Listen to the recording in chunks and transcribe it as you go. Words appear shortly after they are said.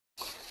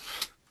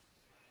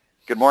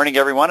Good morning,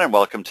 everyone, and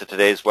welcome to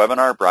today's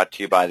webinar brought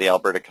to you by the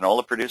Alberta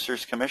Canola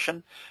Producers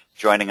Commission.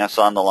 Joining us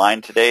on the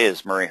line today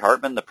is Murray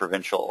Hartman, the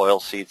Provincial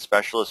Oilseed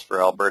Specialist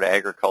for Alberta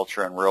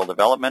Agriculture and Rural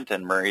Development,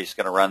 and Murray's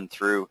going to run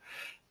through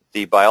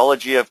the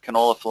biology of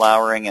canola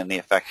flowering and the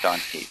effect on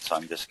heat. So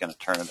I'm just going to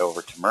turn it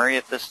over to Murray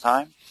at this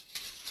time.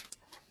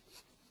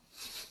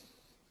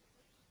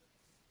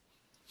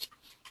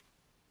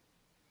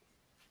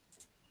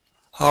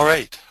 All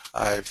right,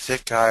 I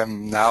think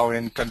I'm now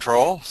in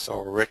control,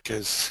 so Rick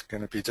is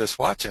going to be just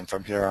watching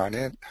from here on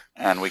in.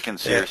 And we can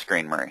see your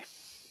screen, Murray.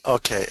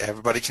 Okay,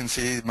 everybody can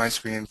see my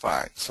screen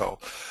fine. So,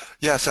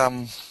 yes,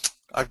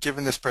 I've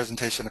given this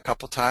presentation a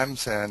couple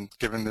times, and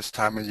given this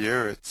time of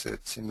year, it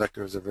seemed like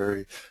it was a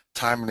very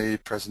timely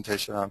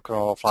presentation on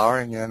canola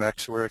flowering, and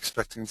actually we're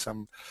expecting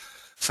some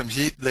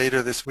heat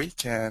later this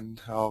week,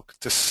 and I'll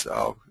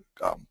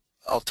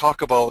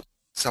talk about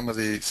some of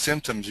the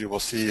symptoms you will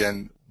see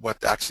and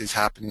what actually is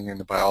happening in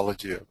the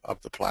biology of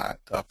the plant,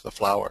 of the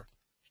flower.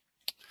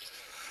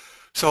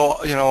 So,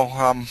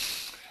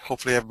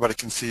 hopefully everybody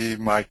can see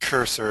my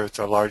cursor. It's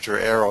a larger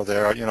arrow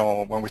there.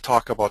 When we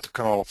talk about the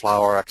canola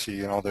flower,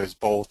 actually, there's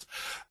both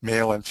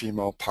male and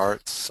female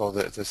parts. So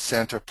the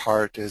center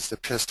part is the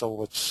pistil,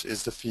 which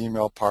is the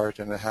female part,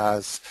 and it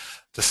has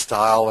the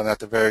style, and at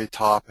the very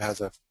top it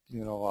has a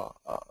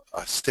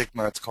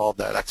stigma, it's called,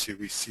 that actually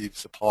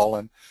receives the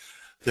pollen.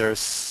 There's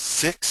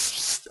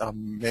 6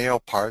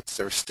 male parts.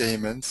 There's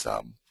stamens.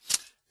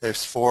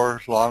 There's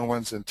 4 long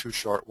ones and 2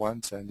 short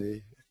ones, and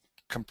they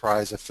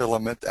comprise a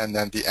filament. And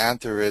then the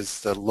anther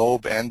is the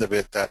lobe end of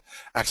it that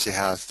actually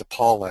has the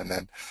pollen.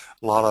 And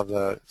a lot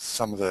of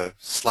some of the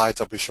slides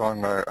I'll be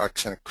showing are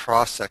kind of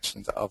cross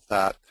sections of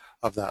that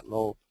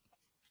lobe.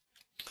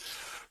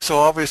 So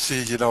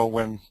obviously,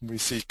 when we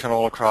see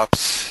canola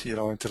crops,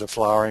 into the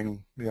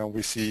flowering,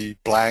 we see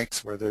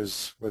blanks where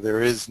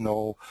there is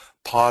no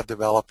pod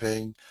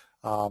developing,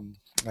 and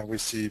we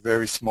see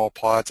very small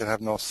pods that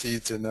have no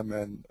seeds in them.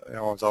 And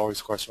it's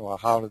always a question, well,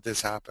 how did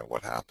this happen?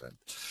 What happened?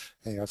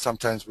 And,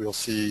 sometimes we'll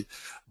see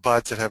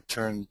buds that have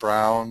turned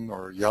brown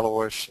or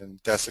yellowish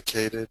and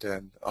desiccated,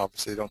 and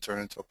obviously they don't turn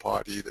into a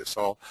pod either.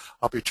 So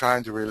I'll be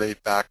trying to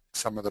relate back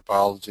some of the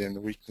biology and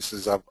the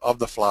weaknesses of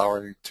the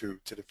flowering to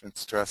different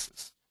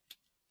stresses.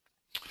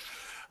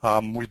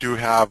 We do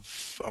have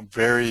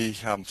very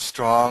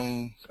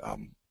strong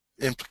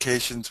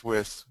implications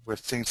with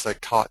things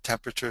like hot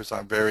temperatures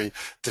on very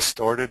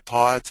distorted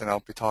pods, and I'll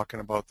be talking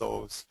about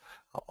those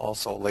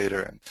also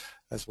later, and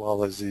as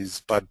well as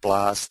these bud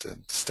blast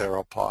and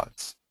sterile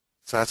pods.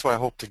 So that's what I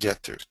hope to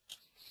get to.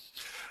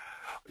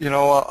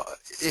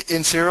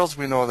 In cereals,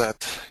 we know that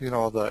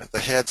the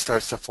head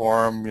starts to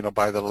form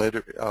by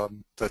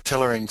the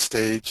tillering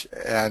stage,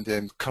 and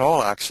in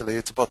canola actually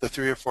it's about the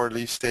 3 or 4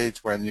 leaf stage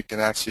when you can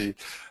actually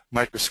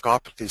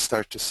microscopically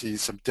start to see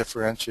some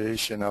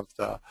differentiation of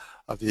the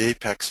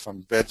apex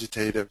from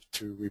vegetative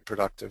to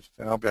reproductive,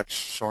 and I'll be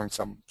actually showing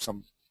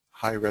some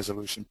high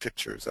resolution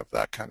pictures of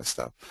that kind of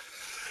stuff.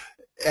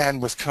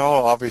 And with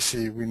canola,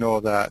 obviously we know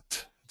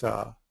that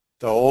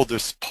the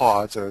oldest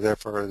pods, or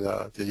therefore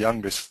the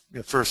youngest,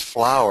 first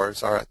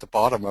flowers, are at the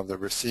bottom of the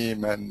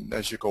raceme, and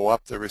as you go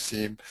up the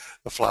raceme,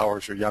 the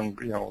flowers are young,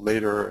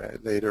 later,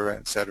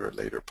 et cetera,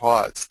 later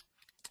pods.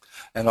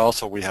 And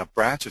also we have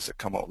branches that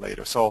come out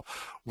later. So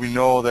we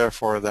know,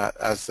 therefore, that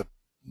as the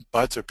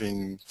buds are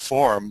being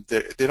formed,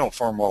 they don't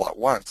form all at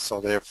once.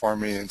 So they are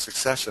forming in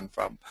succession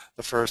from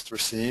the first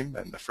raceme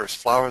and the first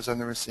flowers on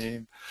the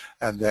raceme,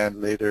 and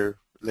then later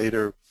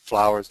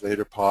flowers,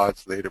 later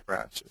pods, later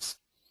branches.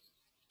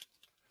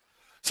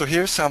 So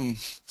here's some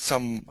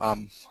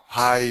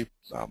high,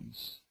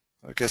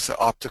 I guess,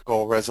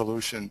 optical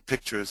resolution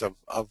pictures of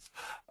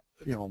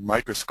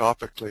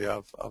microscopically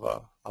of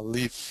a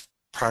leaf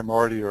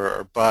primordia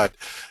or bud.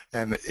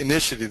 And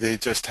initially they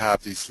just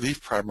have these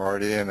leaf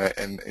primordia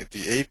and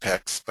the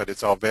apex, but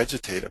it's all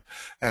vegetative.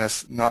 And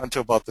it's not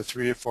until about the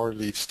 3 or 4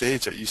 leaf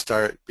stage that you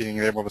start being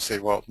able to say,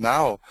 well,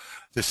 now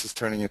this is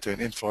turning into an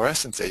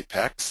inflorescence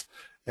apex.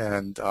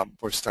 And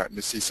we're starting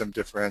to see some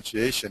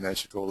differentiation.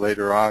 As you go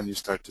later on, you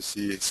start to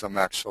see some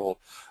actual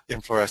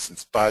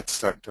inflorescence buds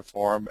starting to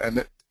form.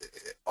 And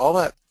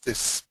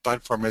this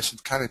bud formation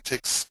kind of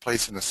takes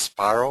place in a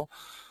spiral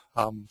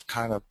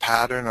kind of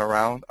pattern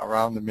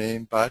around the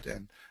main bud.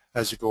 And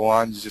as you go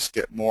on, you just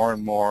get more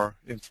and more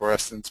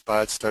inflorescence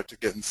buds, start to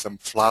get in some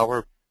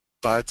flower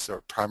buds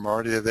or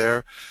primordia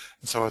there.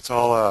 And so it's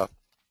all a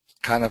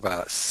kind of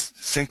a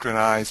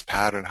synchronized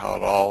pattern, how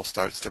it all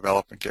starts to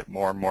develop and get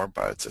more and more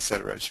buds,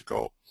 etc., as you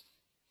go.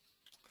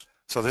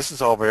 So this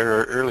is all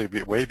very early,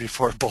 way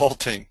before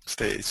bolting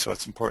stage, so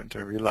it's important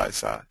to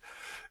realize that.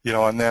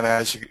 And then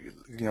as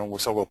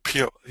so we'll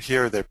peel,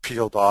 here they're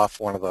peeled off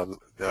one of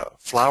the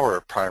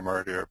flower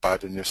primordia or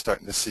bud, and you're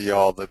starting to see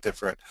all the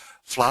different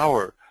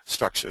flower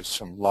structures,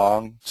 from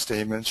long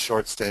stamens,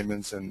 short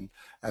stamens, and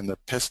the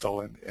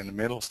pistil in the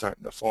middle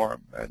starting to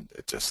form, and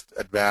it just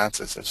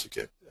advances as you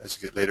get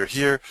later.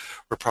 Here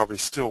we're probably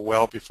still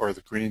well before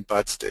the green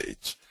bud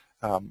stage,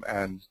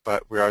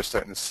 but we are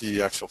starting to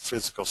see actual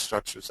physical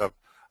structures of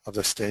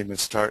the stamen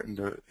starting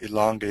to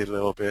elongate a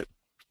little bit,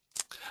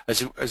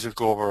 As you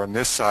go over on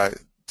this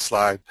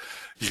slide,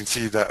 you can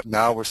see that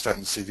now we're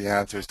starting to see the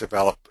anthers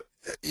develop.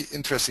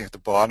 Interesting, at the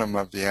bottom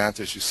of the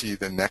anthers you see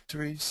the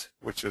nectaries,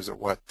 which is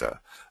what the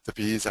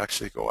bees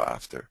actually go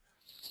after.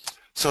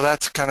 So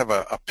that's kind of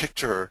a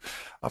picture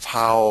of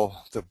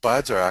how the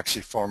buds are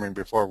actually forming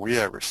before we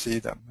ever see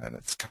them, and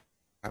it's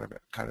kind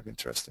of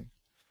interesting.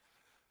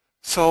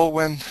 So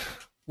when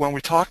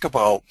we talk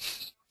about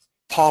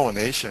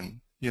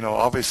pollination,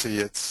 obviously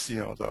it's,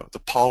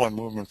 the pollen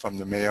movement from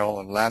the male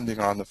and landing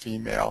on the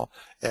female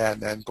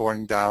and then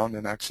going down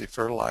and actually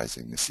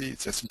fertilizing the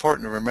seeds. It's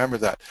important to remember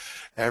that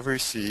every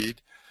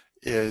seed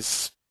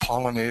is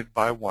pollinated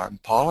by one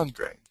pollen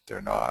grain.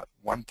 They're not,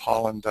 one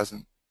pollen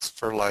doesn't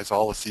fertilize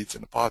all the seeds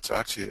in the pod, so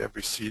actually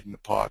every seed in the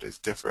pod is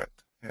different,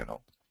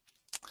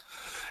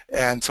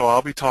 And so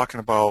I'll be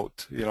talking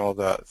about,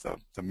 the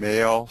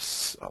male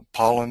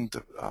pollen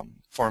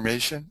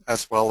formation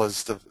as well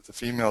as the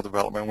female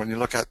development. When you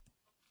look at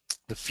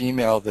the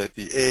female, the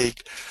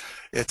egg,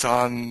 it's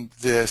on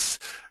this,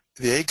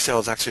 the egg cell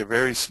is actually a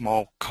very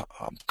small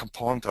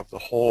component of the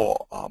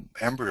whole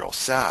embryo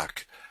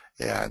sac.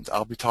 And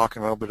I'll be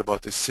talking a little bit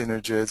about the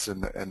synergids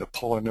and the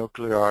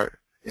polynuclear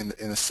in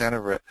the center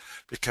of it,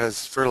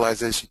 because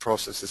fertilization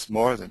process is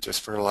more than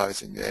just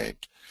fertilizing the egg.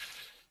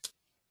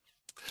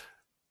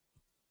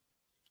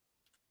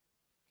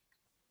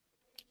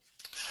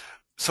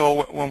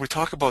 So when we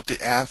talk about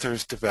the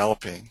anthers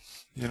developing,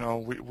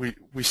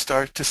 we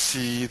start to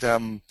see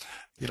them,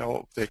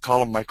 they call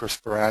them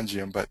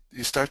microsporangium, but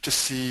you start to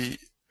see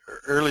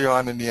early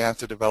on in the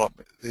anther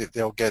development,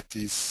 they'll get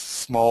these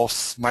small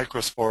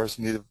microspores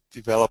and they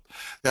develop.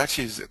 They're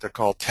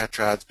called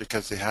tetrads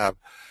because they have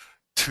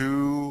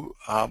two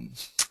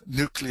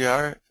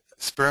nuclei,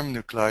 sperm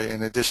nuclei,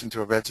 in addition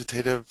to a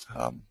vegetative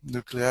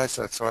nuclei,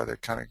 so that's why they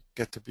kind of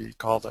get to be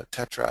called a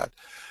tetrad.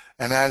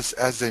 And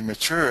as they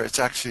mature, it's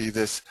actually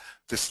this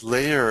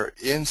layer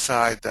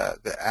inside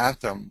the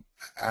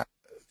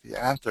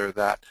anther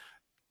that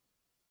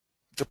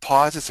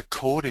deposits a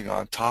coating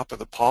on top of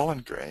the pollen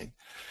grain,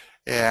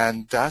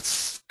 and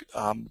that's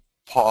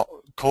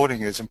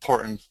coating is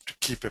important to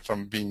keep it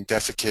from being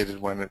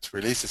desiccated when it's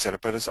released, etc.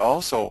 But it's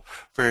also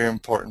very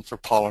important for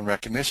pollen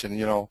recognition.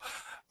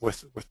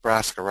 With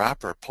Brassica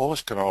rapa,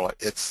 Polish canola,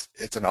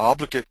 it's an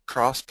obligate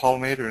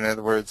cross-pollinator. In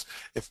other words,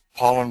 if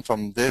pollen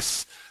from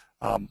this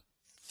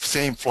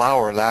same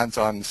flower lands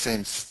on the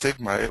same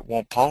stigma, it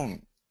won't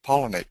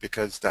pollinate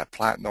because that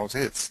plant knows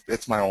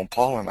it's my own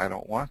pollen, I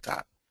don't want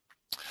that.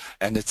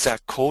 And it's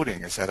that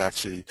coating that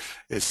actually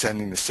is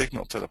sending the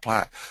signal to the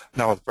plant.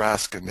 Now with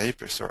Brassica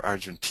napus or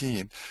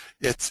Argentine,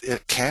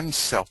 it can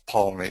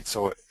self-pollinate,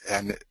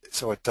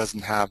 so it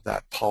doesn't have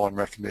that pollen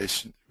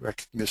recognition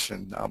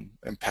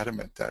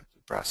impediment that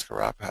Brassica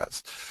rapa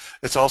has.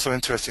 It's also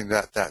interesting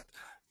that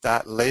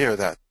layer,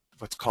 that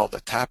what's called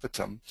the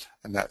tapetum,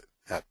 and that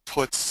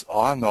puts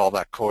on all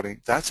that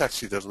coating, that's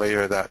actually the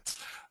layer that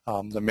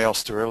the male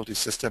sterility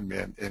system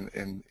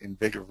in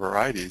bigger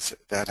varieties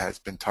that has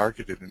been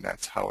targeted, and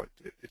that's how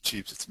it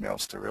achieves its male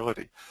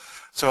sterility.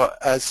 So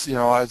as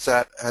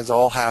that has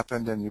all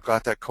happened and you've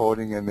got that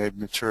coating and they've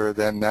matured,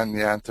 then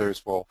the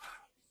anthers will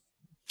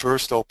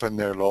first open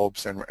their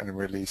lobes and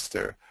release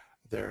their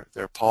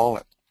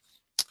pollen.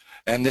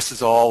 And this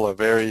is all a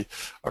very,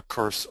 of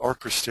course,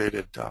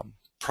 orchestrated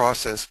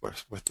process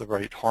with the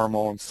right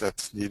hormones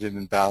that's needed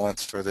in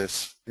balance for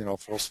this,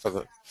 for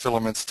the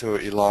filaments to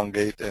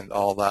elongate and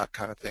all that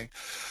kind of thing.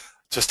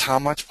 Just how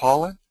much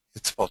pollen?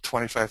 It's about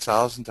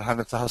 25,000 to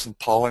 100,000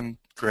 pollen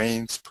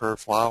grains per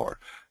flower,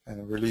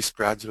 and released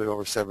gradually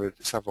over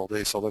several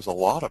days. So there's a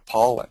lot of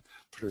pollen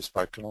produced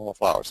by canola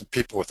flowers, and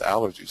people with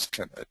allergies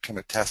can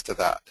attest to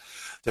that.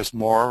 There's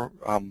more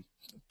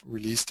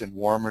released in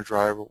warmer,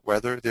 drier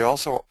weather. They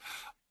also,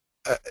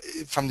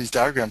 from these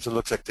diagrams, it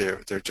looks like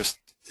they're just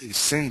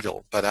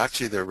single, but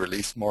actually they're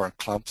released more in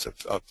clumps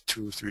of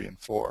 2, 3, and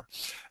 4.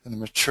 And the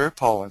mature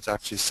pollen is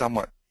actually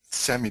somewhat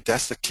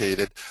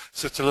semi-desiccated,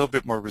 so it's a little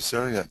bit more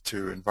resilient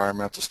to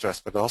environmental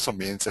stress, but it also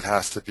means it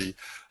has to be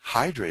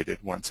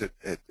hydrated once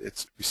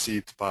it's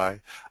received by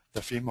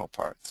the female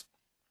parts.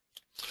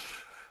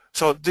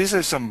 So these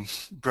are some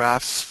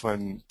graphs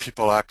when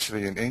people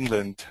actually in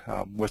England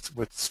with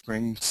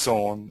spring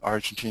sown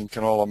Argentine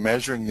canola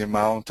measuring the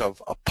amount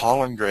of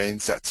pollen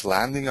grains that's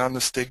landing on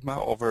the stigma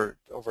over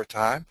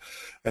time.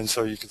 And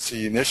so you can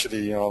see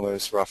initially,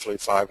 there's roughly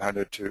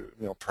 500 to,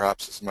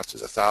 perhaps as much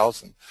as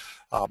 1,000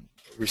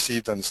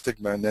 received on the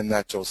stigma, and then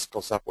that just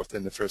goes up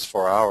within the first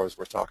 4 hours.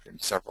 We're talking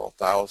several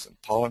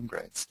thousand pollen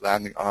grains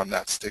landing on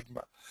that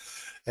stigma.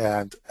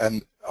 And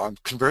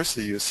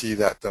conversely, you see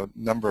that the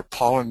number of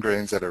pollen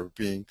grains that are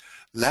being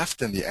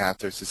left in the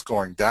anthers is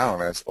going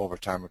down as over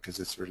time because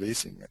it's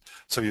releasing it.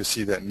 So you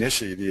see that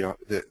initially,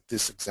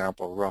 this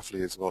example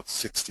roughly is about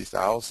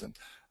 60,000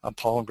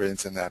 pollen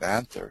grains in that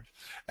anther,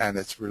 and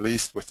it's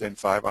released within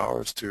 5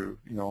 hours to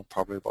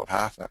probably about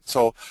half that.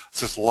 So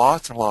there's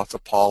lots and lots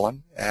of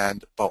pollen,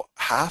 and about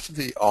half of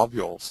the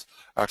ovules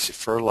are actually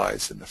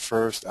fertilized in the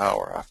first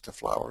hour after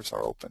flowers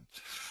are open.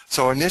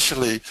 So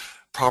initially,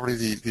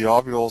 probably the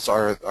ovules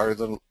are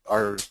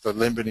the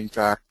limiting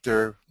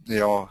factor,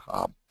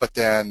 but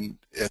then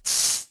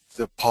it's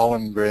the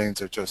pollen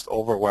grains are just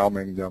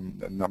overwhelming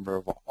the number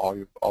of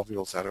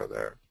ovules that are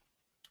there.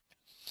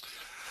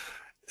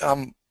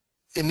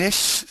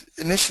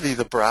 Initially,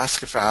 the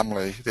Brassica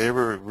family, they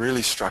were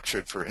really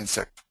structured for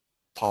insect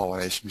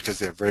pollination because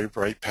they have very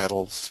bright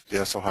petals. They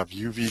also have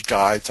UV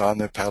guides on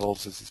their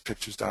petals, as these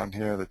pictures down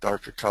here. The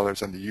darker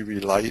colors and the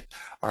UV light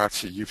are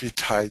actually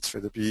UV guides for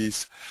the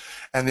bees.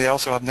 And they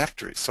also have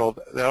nectaries. So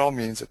that all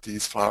means that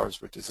these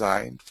flowers were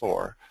designed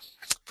for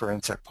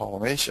insect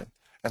pollination.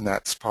 And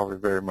that's probably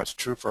very much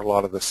true for a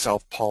lot of the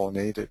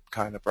self-pollinated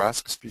kind of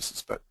Brassica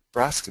species. But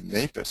Brassica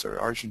napus, or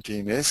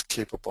Argentine, is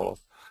capable of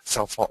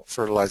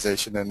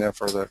self-fertilization, and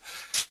therefore the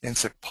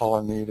insect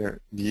pollinator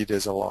need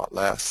is a lot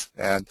less.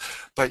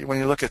 But when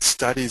you look at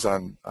studies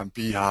on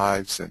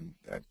beehives and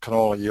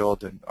canola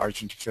yield and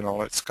Argentine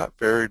canola, it's got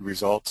varied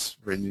results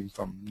ranging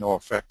from no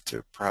effect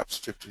to perhaps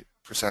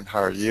 50%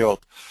 higher yield.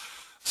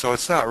 So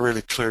it's not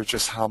really clear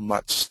just how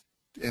much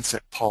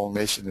insect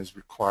pollination is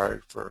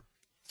required for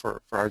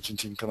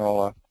Argentine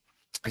canola.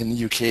 In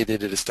the UK, they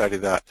did a study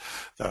that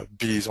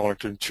bees only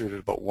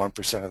contributed about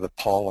 1% of the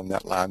pollen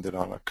that landed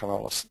on a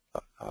canola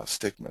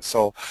stigma.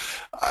 So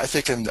I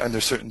think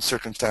under certain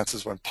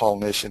circumstances when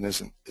pollination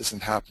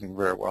isn't happening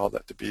very well,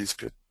 that the bees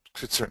could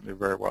certainly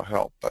very well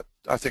help. But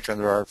I think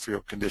under our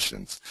field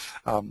conditions,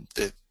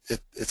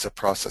 it's a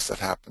process that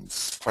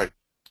happens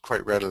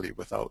quite readily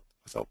without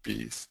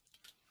bees.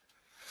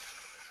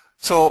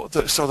 So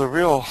the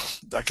real,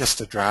 I guess,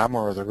 the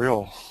drama or the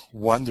real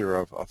wonder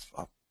of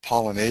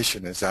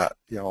pollination is that,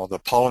 the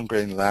pollen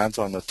grain lands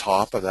on the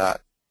top of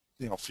that,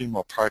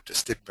 female part, the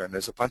stigma, and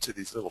there's a bunch of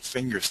these little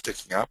fingers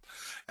sticking up,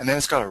 and then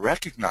it's got to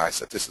recognize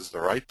that this is the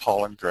right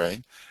pollen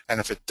grain, and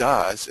if it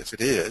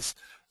is,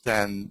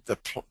 then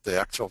the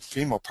actual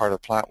female part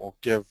of the plant will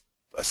give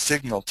a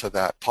signal to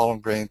that pollen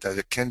grain that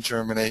it can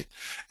germinate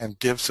and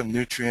give some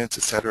nutrients,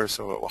 etc.,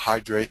 so it will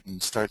hydrate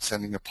and start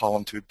sending a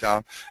pollen tube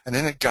down, and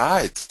then it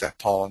guides that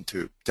pollen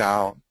tube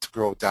down to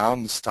grow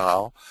down the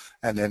style,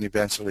 and then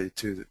eventually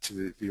to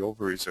the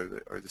ovaries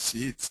or the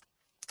seeds.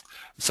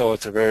 So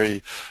it's a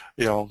very,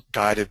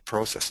 guided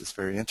process. It's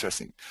very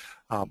interesting.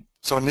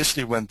 So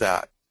initially, when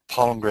that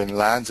pollen grain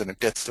lands and it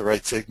gets the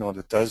right signal and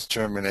it does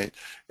germinate,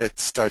 it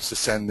starts to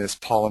send this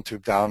pollen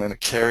tube down, and it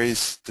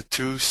carries the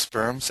two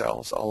sperm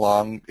cells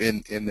along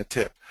in the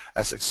tip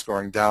as it's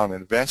going down,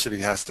 and eventually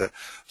has to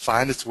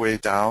find its way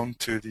down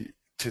to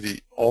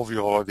the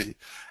ovule,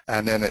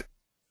 and then it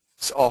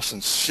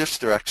often shifts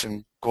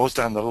direction, goes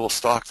down the little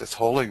stalk that's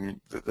holding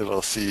the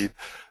little seed,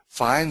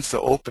 finds the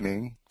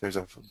opening. There's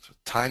a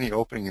tiny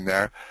opening in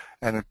there,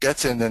 and it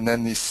gets in, and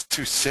then these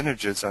two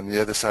synergids on the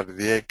other side of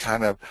the egg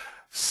kind of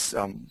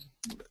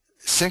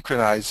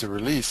synchronize the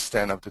release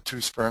then of the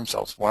two sperm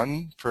cells.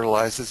 One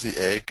fertilizes the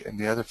egg, and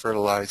the other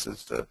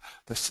fertilizes the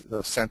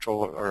central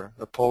or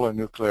the polar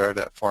nuclear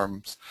that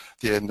forms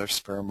the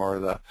endosperm, or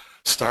the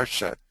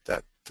starch that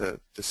the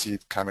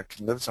seed kind of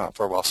lives on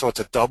for a while. So it's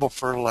a double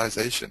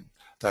fertilization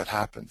that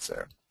happens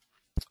there.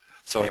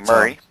 So hey,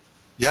 Murray.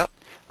 Yep.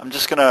 I'm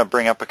just going to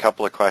bring up a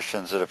couple of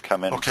questions that have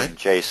come in from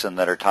Jason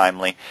that are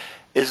timely.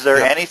 Is there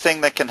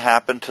anything that can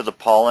happen to the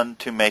pollen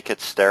to make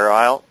it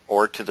sterile,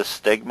 or to the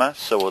stigma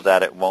so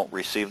that it won't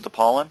receive the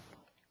pollen?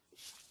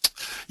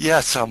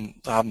 Yes.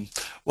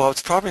 Well,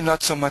 it's probably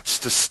not so much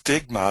the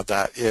stigma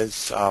that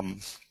is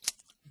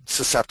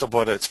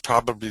susceptible. It's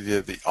probably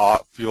the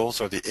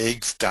ovules or the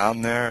eggs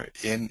down there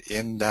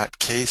in that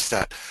case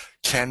that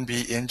can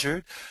be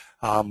injured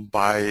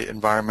by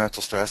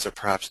environmental stress or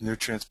perhaps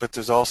nutrients. But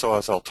there's also,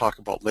 as I'll talk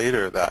about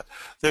later, that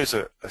there's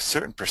a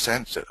certain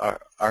percentage that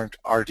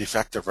are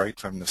defective right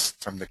from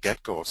the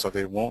get-go, so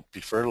they won't be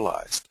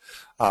fertilized.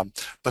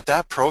 But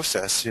that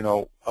process,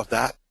 of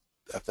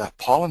that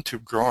pollen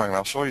tube growing, and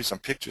I'll show you some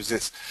pictures,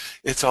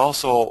 it's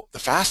also the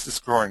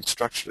fastest growing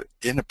structure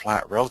in a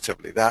plant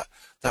relatively. That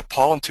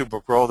pollen tube will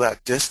grow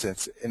that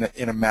distance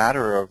in a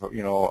matter of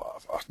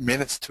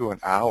minutes to an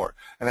hour,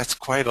 and that's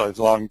quite a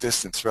long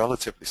distance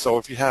relatively. So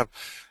if you have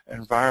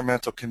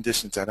environmental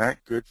conditions that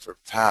aren't good for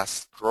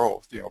fast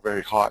growth,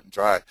 very hot and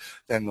dry,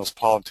 then those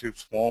pollen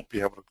tubes won't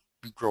be able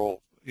to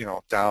grow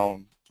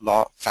down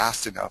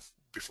fast enough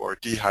before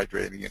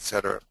dehydrating,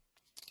 etc.,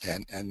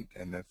 and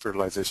the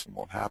fertilization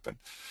won't happen.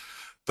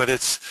 But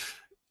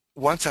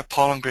once that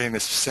pollen grain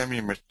is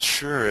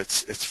semi-mature,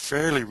 it's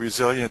fairly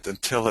resilient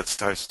until it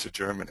starts to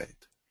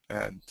germinate.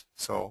 And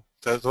so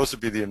those would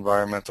be the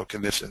environmental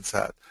conditions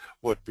that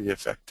would be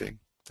affecting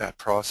that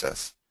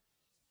process.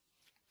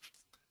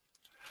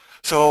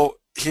 So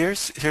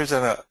this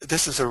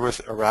is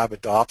with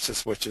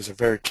Arabidopsis, which is a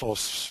very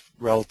close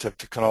relative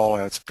to canola,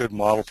 and it's a good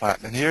model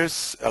plant. And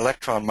here's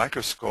electron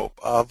microscope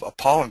of a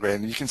pollen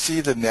grain. You can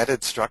see the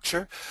netted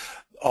structure,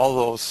 all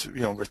those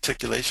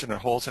reticulation or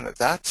holes in it.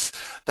 That's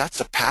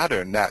a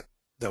pattern that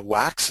the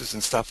waxes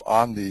and stuff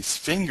on these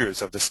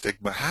fingers of the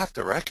stigma have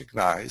to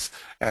recognize,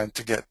 and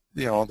to get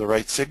the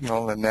right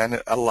signal, and then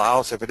it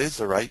allows, if it is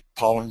the right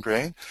pollen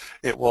grain,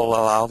 it will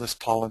allow this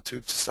pollen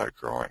tube to start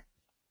growing.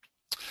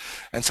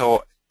 And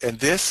so in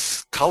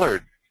this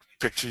colored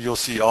picture, you'll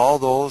see all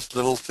those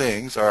little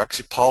things are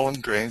actually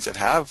pollen grains that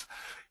have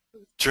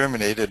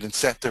germinated and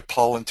sent their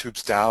pollen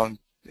tubes down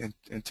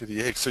into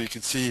the egg. So you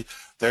can see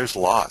there's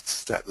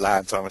lots that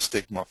lands on a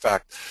stigma. In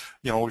fact,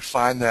 we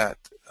find that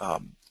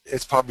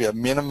it's probably a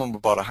minimum of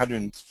about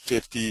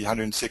 150,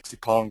 160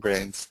 pollen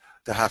grains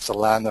that have to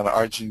land on an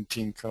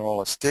Argentine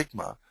canola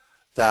stigma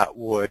that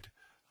would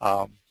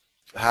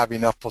have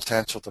enough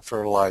potential to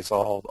fertilize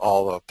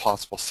all the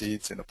possible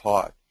seeds in a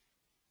pod.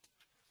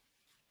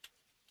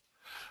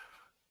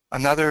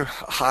 Another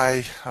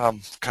high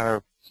kind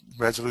of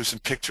resolution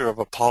picture of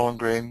a pollen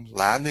grain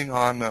landing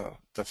on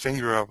the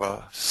finger of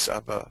a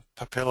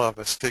papilla of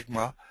a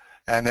stigma,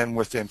 and then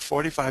within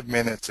 45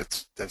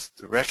 minutes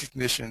the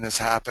recognition has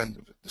happened.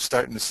 We're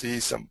starting to see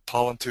some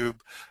pollen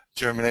tube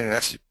germinating, and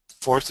actually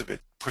force of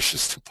it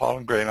pushes the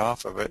pollen grain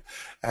off of it,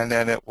 and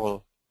then it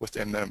will,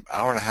 within an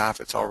hour and a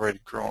half, it's already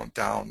grown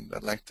down the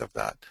length of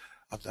that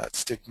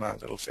stigma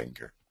little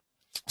finger.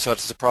 So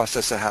it's a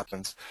process that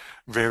happens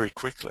very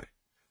quickly.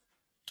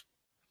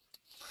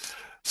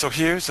 So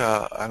here's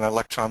an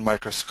electron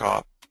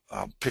microscope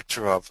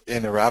picture of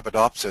in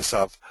Arabidopsis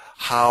of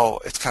how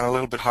it's kind of a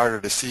little bit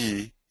harder to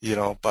see,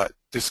 but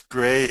this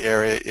gray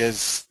area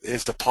is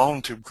the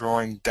pollen tube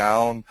growing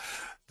down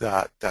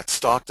that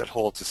stalk that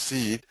holds the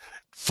seed,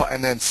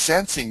 and then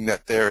sensing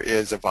that there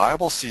is a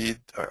viable seed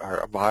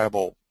or a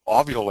viable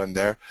ovule in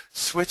there,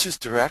 switches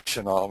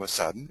direction all of a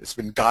sudden. It's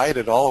been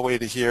guided all the way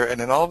to here, and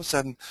then all of a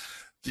sudden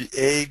the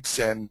eggs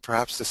and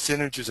perhaps the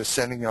synergies are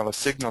sending out a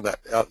signal that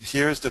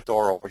here's the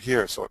door over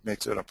here, so it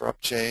makes an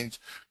abrupt change,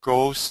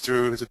 goes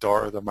through the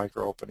door or the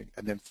micro opening,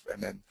 and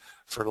then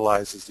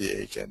fertilizes the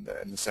egg and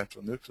the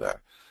central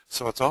nuclear.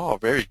 So it's all a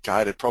very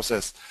guided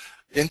process.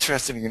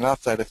 Interesting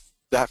enough that if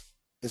that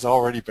has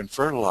already been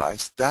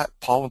fertilized, that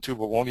pollen tube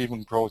won't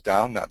even grow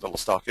down that little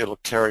stalk. It'll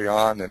carry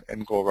on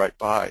and go right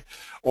by.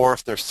 Or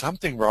if there's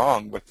something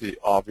wrong with the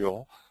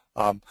ovule,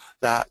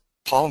 that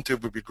pollen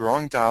tube would be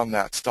growing down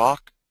that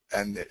stalk,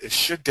 and it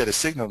should get a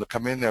signal to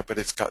come in there, but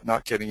it's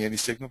not getting any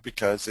signal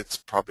because it's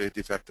probably a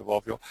defective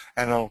ovule,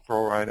 and it'll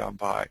grow right on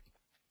by.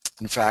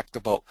 In fact,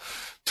 about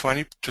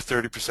 20 to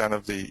 30%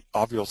 of the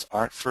ovules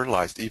aren't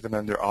fertilized even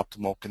under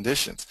optimal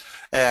conditions.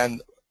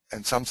 And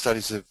some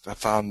studies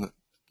have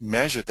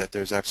measured that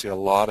there's actually a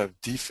lot of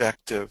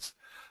defective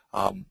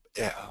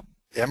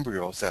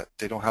embryos, that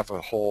they don't have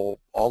all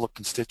the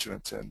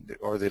constituents,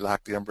 or they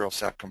lack the embryo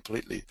sac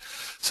completely.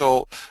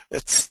 So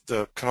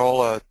the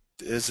canola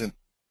isn't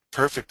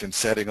perfect in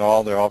setting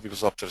all their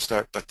ovules up to the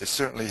start, but they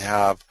certainly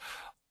have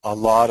a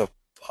lot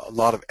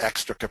of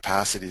extra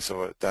capacity,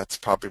 so that's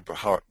probably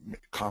how it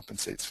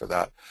compensates for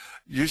that.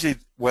 Usually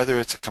whether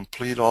it's a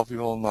complete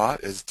ovule or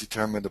not is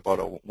determined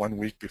about 1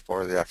 week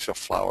before the actual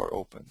flower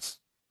opens.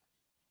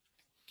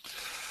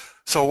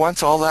 So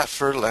once all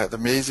that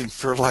amazing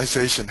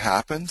fertilization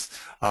happens,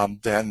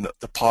 then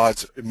the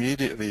pods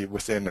immediately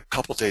within a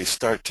couple days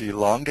start to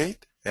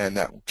elongate, and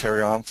that will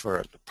carry on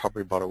for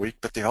probably about a week,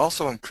 but they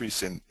also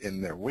increase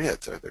in their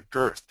width or their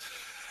girth.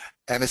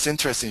 And it's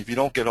interesting, if you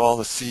don't get all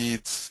the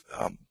seeds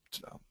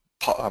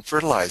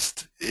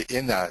fertilized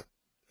in that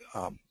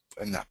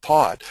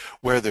pod,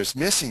 where there's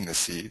missing the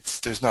seeds,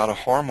 there's not a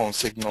hormone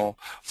signal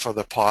for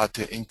the pod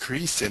to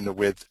increase in the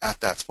width at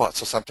that spot.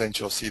 So sometimes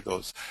you'll see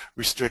those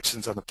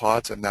restrictions on the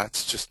pods, and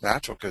that's just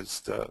natural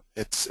because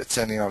it's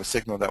sending out a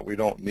signal that we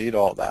don't need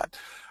all that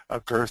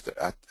girth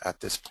at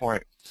this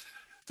point.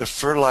 The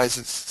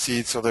fertilized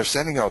seeds, so they're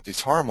sending out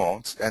these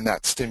hormones, and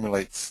that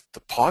stimulates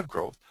the pod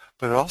growth,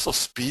 but it also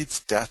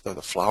speeds death of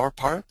the flower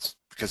parts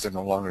because they're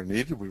no longer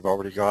needed. We've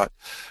already got,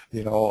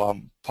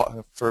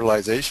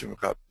 fertilization. We've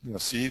got,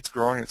 seeds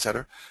growing,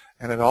 etc.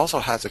 And it also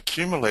has a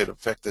cumulative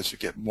effect. As you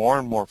get more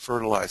and more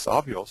fertilized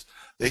ovules,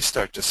 they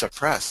start to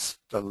suppress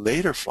the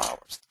later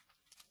flowers,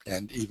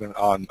 and even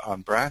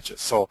on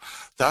branches. So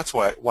that's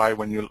why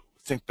when you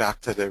think back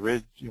to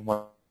the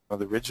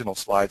original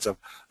slides of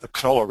the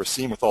canola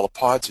raceme with all the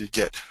pods, you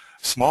get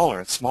smaller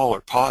and smaller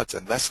pods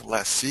and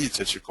less seeds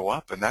as you go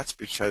up, and that's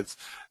because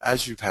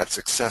as you've had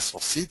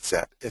successful seed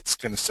set, it's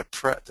going to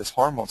suppress, this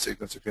hormone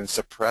signals are going to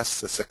suppress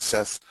the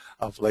success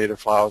of later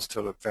flowers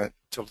to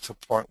the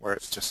point where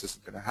it just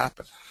isn't going to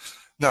happen.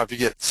 Now, if you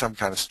get some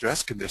kind of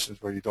stress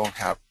conditions where you don't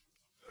have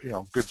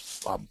good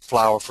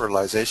flower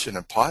fertilization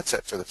and pod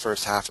set for the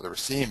first half of the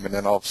raceme, and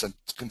then all of a sudden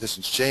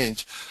conditions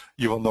change,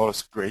 you will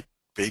notice great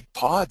big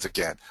pods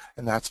again,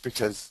 and that's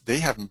because they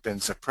haven't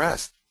been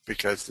suppressed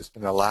because there's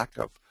been a lack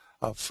of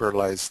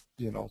fertilized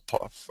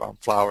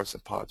flowers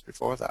and pods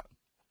before that.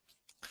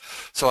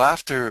 So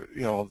after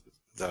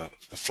the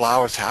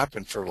flowers have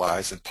been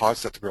fertilized and pods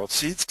start to grow,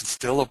 seeds can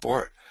still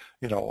abort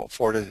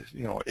 4 to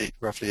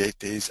roughly 8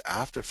 days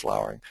after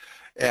flowering,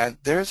 and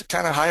there's a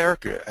kind of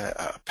hierarchy,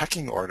 a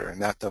pecking order, in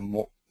that the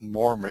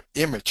more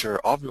immature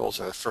ovules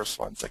are the first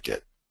ones that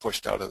get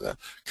pushed out of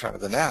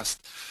the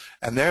nest.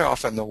 And they're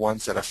often the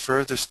ones that are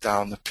furthest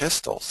down the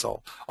pistil.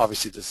 So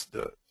obviously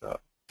the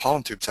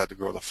pollen tubes had to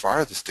grow the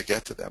farthest to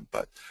get to them,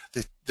 but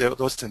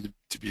those tend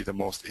to be the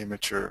most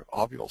immature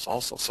ovules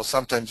also. So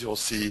sometimes you'll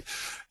see,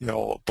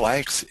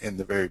 blanks in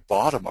the very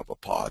bottom of a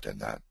pod, and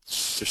that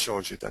just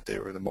shows you that they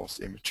were the most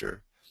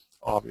immature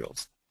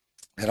ovules.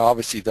 And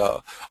obviously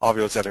the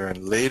ovules that are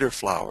in later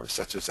flowers,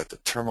 such as at the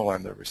terminal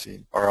end of the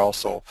raceme, are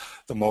also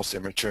the most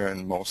immature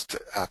and most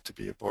apt to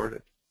be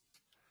aborted.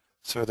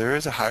 So there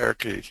is a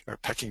hierarchy or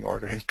pecking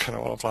order in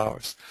canola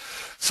flowers.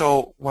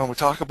 So when we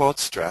talk about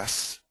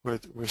stress,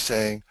 we're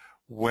saying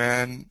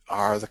when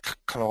are the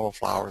canola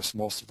flowers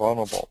most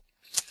vulnerable?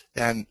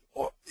 And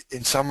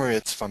in summary,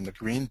 it's from the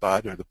green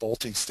bud or the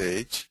bolting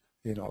stage,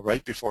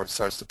 right before it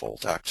starts to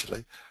bolt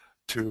actually,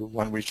 to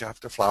 1 week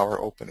after flower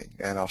opening.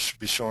 And I'll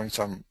be showing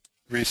some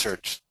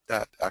research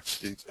that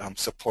actually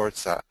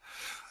supports that.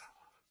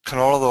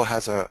 Canola, though,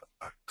 has a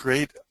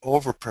great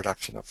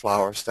overproduction of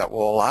flowers that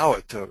will allow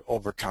it to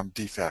overcome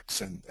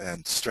defects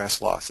and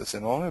stress losses.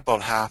 And only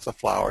about half the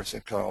flowers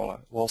in canola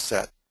will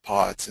set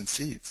pods and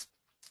seeds.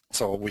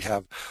 So we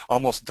have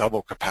almost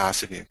double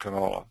capacity in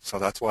canola. So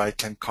that's why it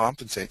can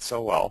compensate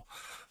so well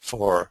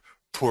for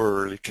poor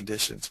early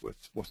conditions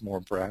with more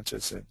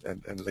branches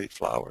and late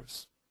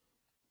flowers.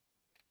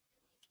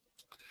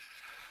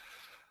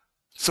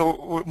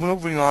 So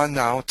moving on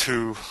now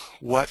to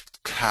what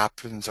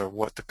happens or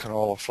what the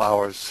canola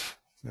flowers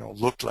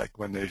look like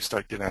when they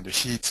start getting under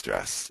heat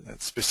stress.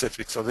 And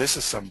specific. So this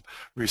is some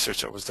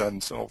research that was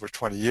done over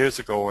 20 years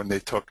ago when they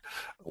took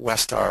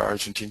Westar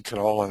Argentine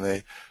canola and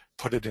they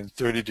put it in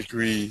 30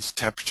 degrees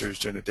temperatures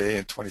during the day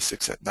and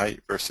 26 at night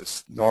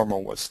versus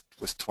normal was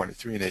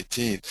 23 and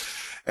 18.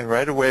 And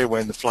right away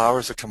when the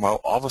flowers had come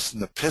out, all of a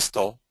sudden the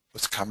pistil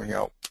was coming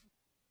out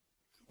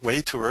way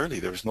too early.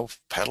 There was no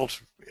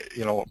petals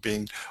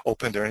being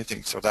opened or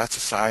anything. So that's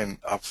a sign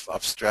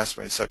of stress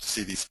when you start to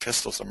see these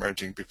pistils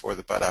emerging before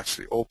the bud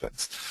actually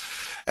opens.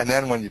 And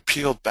then when you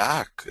peeled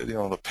back,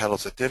 the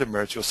petals that did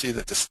emerge, you'll see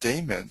that the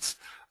stamens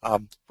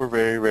were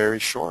very, very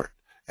short.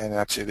 And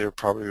actually they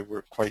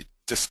were quite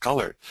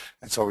discolored.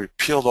 And so we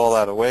peeled all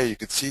that away. You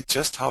could see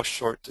just how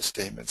short the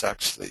stamens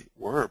actually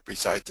were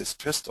beside this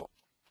pistil,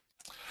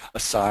 a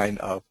sign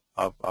of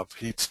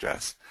heat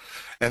stress.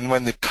 And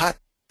when they cut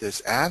this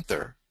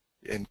anther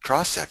in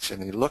cross-section,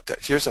 and you looked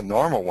at, here's a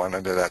normal one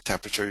under that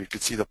temperature, you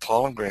could see the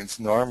pollen grains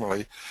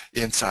normally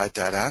inside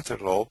that anther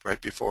lobe right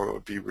before it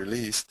would be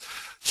released.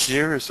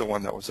 Here is the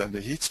one that was under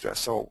heat stress,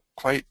 so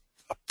quite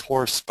a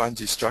poor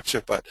spongy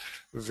structure, but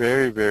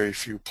very, very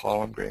few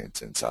pollen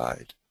grains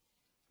inside.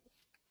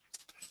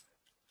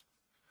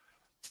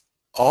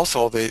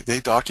 Also, they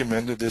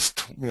documented this,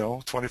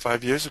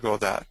 25 years ago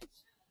that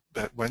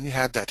when you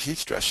had that heat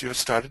stress, you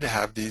started to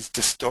have these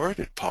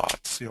distorted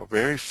pods,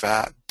 very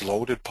fat,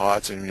 bloated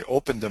pods, and when you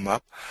opened them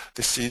up,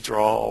 the seeds were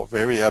all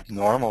very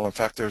abnormal. In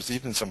fact, there's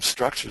even some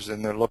structures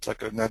in there that looked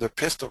like another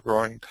pistil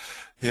growing,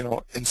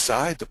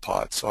 inside the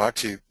pod. So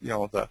actually,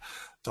 the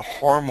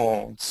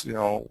hormones,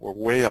 were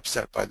way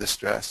upset by the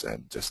stress,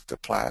 and just the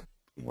plant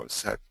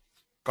had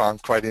gone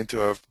quite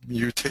into a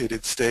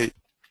mutated state,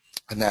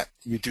 and that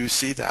you do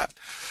see that.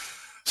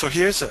 So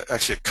here's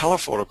actually a color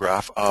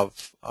photograph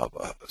of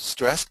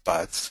stressed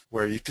buds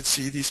where you can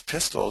see these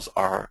pistils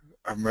are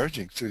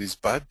emerging through these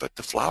buds, but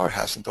the flower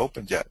hasn't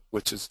opened yet,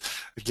 which is,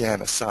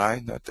 again, a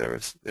sign that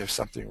there's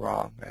something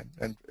wrong,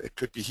 and it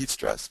could be heat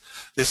stress.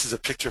 This is a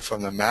picture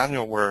from the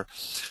manual where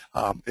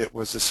it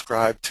was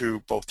ascribed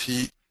to both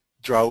heat,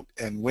 drought,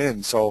 and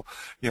wind. So,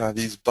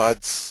 these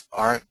buds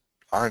aren't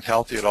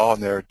healthy at all,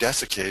 and they're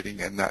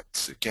desiccating, and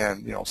that's,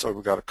 again, so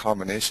we've got a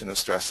combination of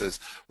stresses.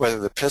 Whether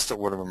the pistil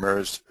would have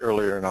emerged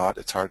earlier or not,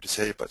 it's hard to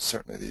say, but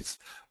certainly these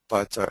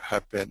buds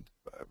have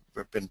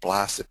been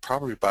blasted,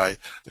 probably by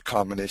the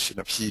combination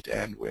of heat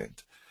and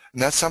wind.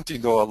 And that's something,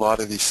 though, a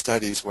lot of these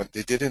studies, when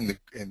they did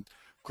in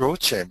growth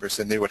chambers,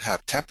 and they would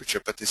have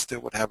temperature, but they still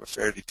would have a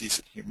fairly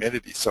decent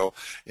humidity, so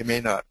it may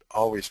not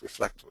always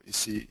reflect what you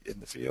see in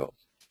the field.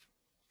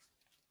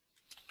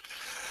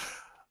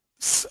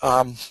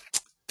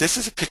 This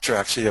is a picture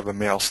actually of a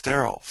male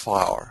sterile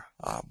flower.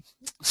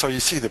 So you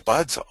see the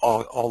buds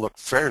all look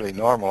fairly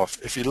normal.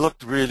 If you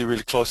looked really,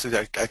 really closely,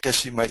 I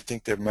guess you might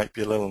think they might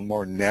be a little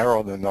more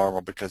narrow than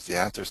normal because the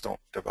anthers don't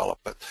develop.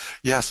 But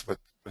yes, with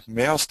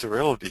male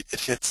sterility,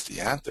 it hits the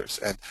anthers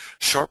and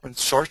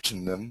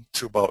shorten them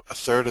to about a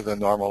third of the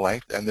normal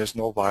length, and there's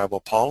no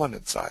viable pollen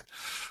inside.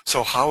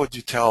 So how would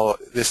you tell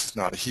this is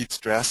not a heat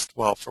stress?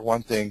 Well, for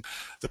one thing,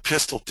 the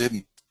pistil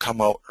didn't come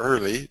out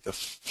early. The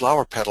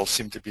flower petals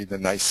seem to be the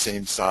nice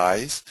same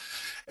size,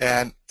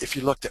 and if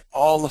you looked at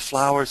all the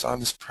flowers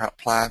on this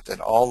plant and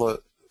all the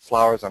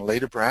flowers on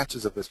later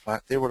branches of this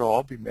plant, they would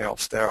all be male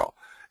sterile.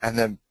 And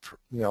then,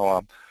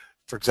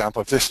 for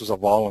example, if this was a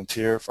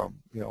volunteer from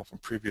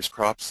previous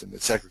crops in the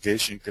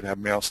segregation, you could have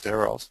male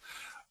steriles,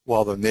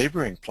 while the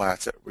neighboring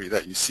plants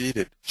that you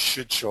seeded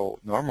should show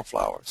normal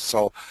flowers.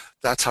 So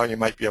that's how you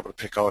might be able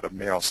to pick out a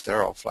male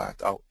sterile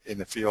plant out in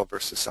the field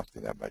versus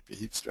something that might be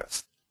heat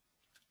stressed.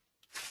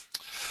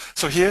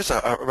 So here's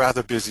a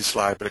rather busy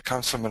slide, but it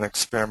comes from an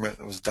experiment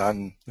that was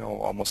done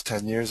almost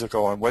 10 years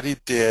ago. And what he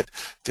did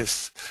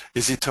is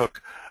he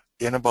took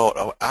in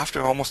about,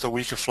 after almost a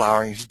week of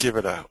flowering, you give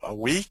it a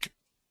week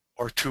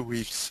or 2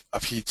 weeks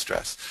of heat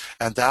stress.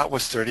 And that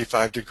was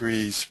 35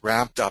 degrees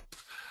ramped up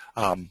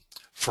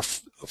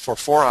for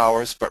 4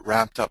 hours, but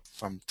ramped up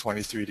from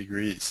 23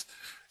 degrees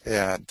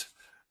and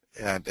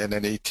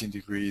then 18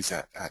 degrees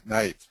at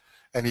night.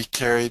 And he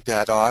carried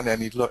that on,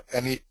 and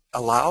he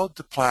allowed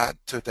the plant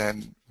to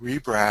then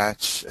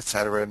rebranch,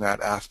 etc. And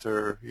that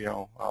after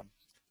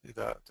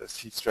the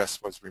heat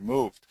stress was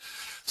removed.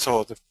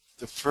 So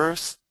the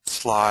first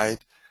slide,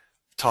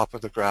 top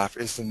of the graph,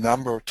 is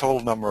the total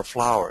number of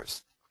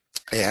flowers,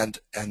 and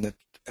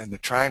the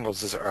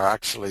triangles are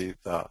actually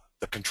the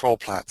control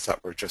plants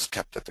that were just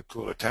kept at the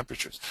cooler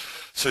temperatures.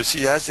 So you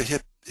see, as they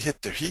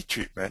hit their heat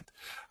treatment,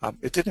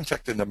 it didn't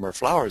affect the number of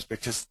flowers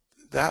because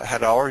that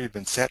had already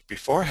been set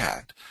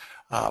beforehand.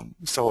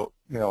 So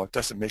it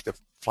doesn't make the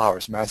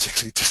flowers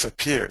magically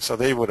disappear. So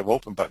they would have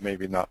opened but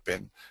maybe not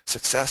been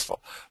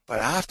successful. But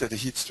after the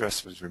heat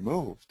stress was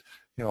removed,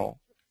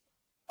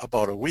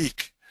 about a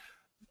week,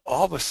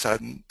 all of a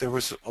sudden there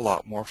was a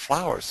lot more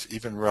flowers,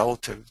 even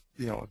relative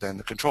than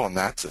the control, and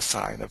that's a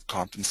sign of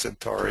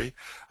compensatory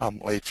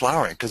late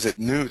flowering, because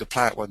the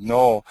plant would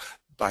know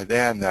by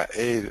then that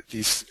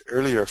these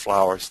earlier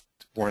flowers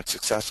weren't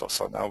successful,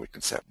 so now we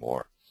can set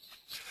more.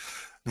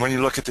 And when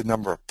you look at the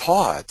number of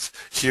pods,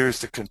 here's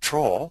the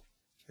control,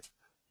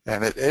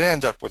 and it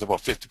ends up with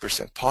about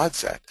 50% pod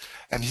set.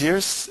 And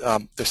here's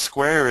the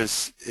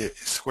squares,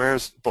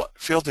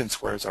 filled-in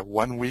squares are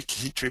 1 week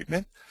heat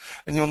treatment,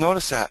 and you'll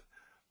notice that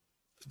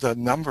the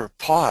number of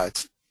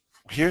pods,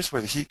 here's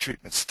where the heat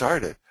treatment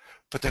started,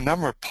 but the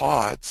number of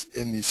pods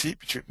in these heat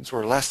treatments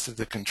were less than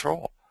the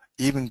control,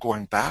 even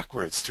going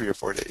backwards 3 or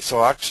 4 days.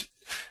 So actually,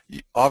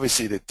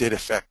 obviously that did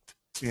affect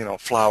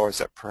flowers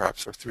that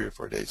perhaps were 3 or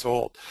 4 days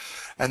old.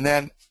 And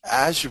then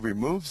as you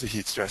remove the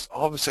heat stress,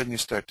 all of a sudden you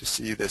start to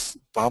see this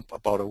bump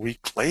about a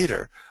week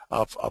later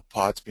of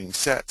pods being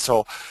set.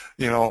 So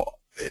the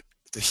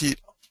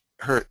heat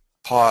hurt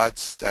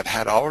pods that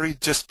had already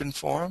just been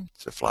formed,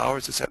 the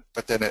flowers,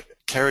 but then it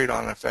carried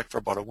on an effect for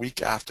about a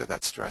week after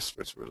that stress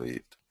was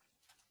relieved.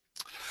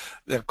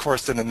 Then, of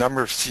course, then the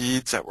number of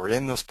seeds that were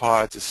in those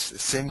pods is the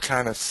same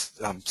kind of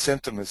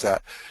symptom as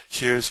that.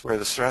 Here's where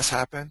the stress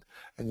happened,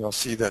 and you'll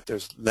see that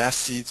there's less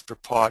seeds per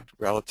pod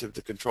relative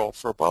to control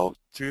for about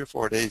 3 or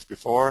 4 days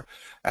before,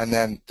 and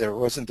then there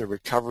wasn't a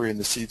recovery in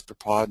the seeds per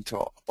pod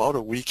until about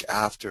a week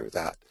after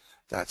that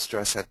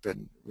stress had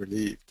been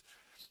relieved.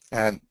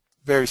 And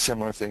very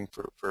similar thing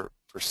for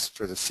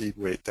the seed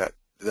weight, that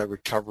the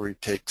recovery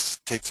takes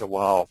a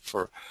while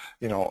for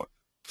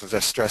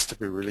the stress to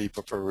be relieved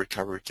before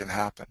recovery can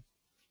happen.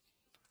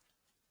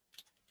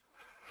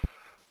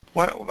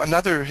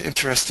 Another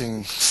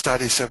interesting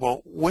study said,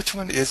 well, which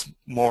one is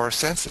more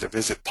sensitive?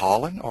 Is it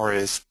pollen or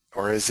is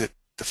it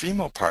the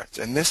female parts?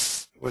 And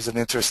this was an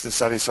interesting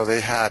study. So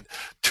they had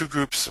 3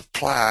 groups of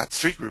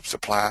plants,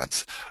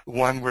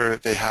 one where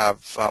they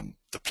have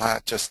the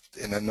plant just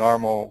in a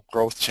normal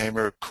growth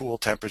chamber, cool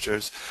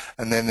temperatures,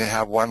 and then they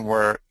have one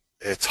where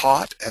it's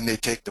hot and they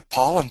take the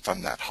pollen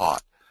from that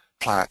hot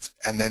plant,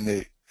 and then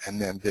they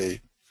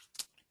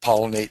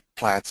pollinate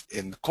plants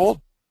in the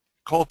cold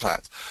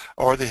plants.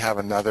 Or they have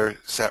another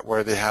set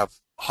where they have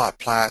hot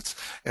plants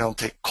and they'll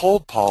take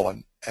cold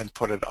pollen and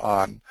put it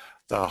on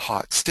the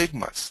hot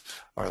stigmas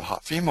or the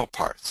hot female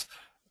parts,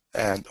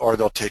 or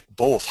they'll take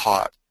both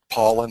hot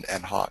pollen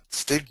and hot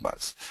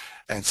stigmas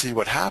and see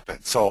what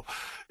happens. So,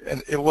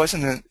 and it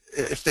wasn't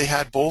if they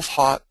had both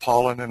hot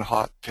pollen and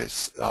hot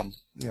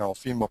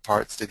female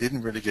parts, they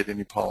didn't really get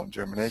any pollen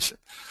germination.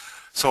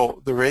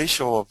 So the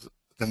ratio of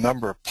the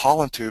number of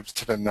pollen tubes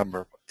to the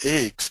number of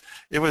eggs,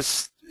 it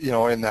was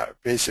in that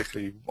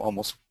basically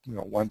almost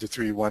 1 to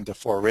 3, 1 to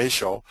 4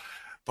 ratio.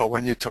 But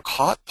when you took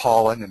hot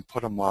pollen and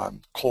put them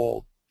on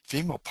cold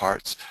female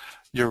parts,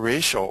 your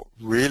ratio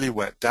really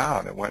went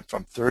down. It went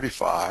from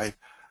 35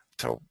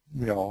 to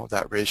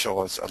that ratio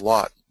was a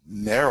lot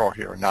narrow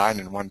here, 9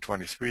 and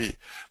 123.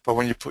 But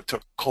when you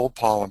took cold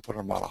pollen and put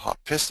them on a hot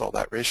pistil,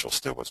 that ratio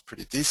still was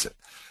pretty decent.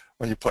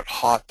 When you put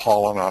hot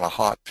pollen on a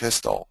hot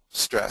pistil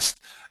stressed,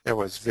 there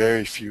was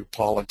very few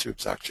pollen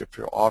tubes actually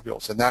pure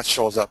ovules, and that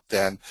shows up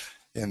then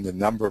in the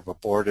number of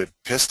aborted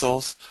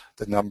pistils,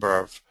 the number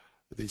of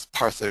these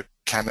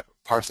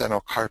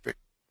parthenocarpic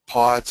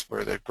pods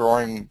where they're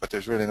growing but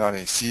there's really not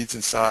any seeds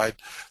inside.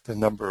 The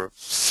number of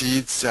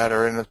seeds that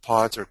are in the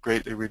pods are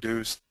greatly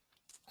reduced.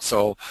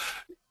 So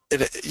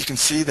you can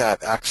see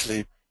that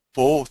actually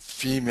both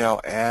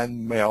female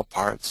and male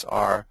parts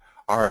are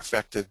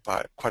affected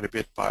by quite a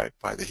bit by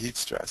the heat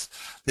stress.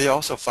 They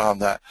also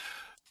found that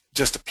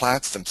just the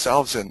plants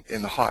themselves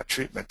in the hot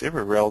treatment, they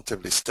were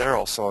relatively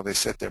sterile, so they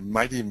said there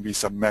might even be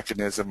some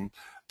mechanism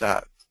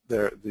that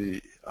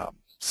the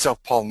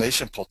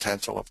self-pollination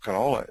potential of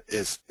canola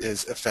is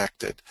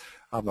affected,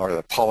 or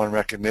the pollen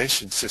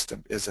recognition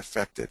system is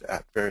affected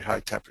at very high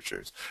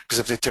temperatures. Because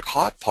if they took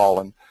hot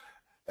pollen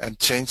and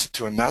changed it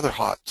to another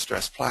hot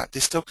stress plant,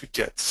 they still could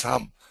get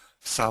some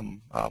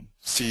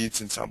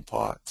seeds in some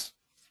pods.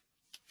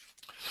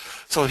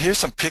 So here's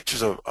some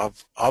pictures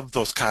of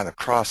those kind of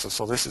crosses.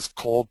 So this is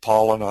cold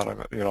pollen on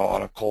a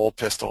on a cold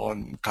pistil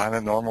and kind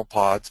of normal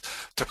pods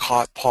to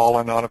hot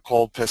pollen on a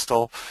cold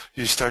pistil.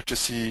 You start to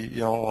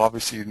see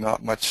obviously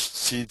not much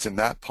seeds in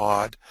that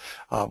pod,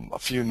 a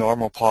few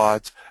normal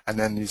pods, and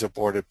then these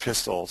aborted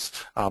pistils,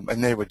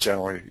 and they would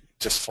generally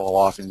just fall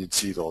off, and you'd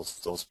see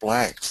those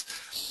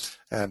blanks.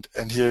 And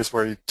here's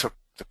where he took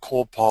the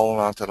cold pollen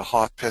onto the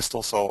hot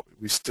pistil. So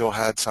we still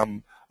had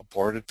some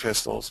aborted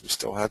pistils. We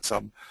still had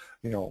some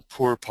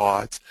poor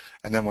pods,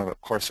 and then when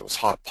of course it was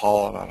hot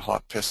pollen on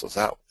hot pistils,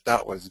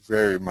 that was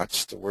very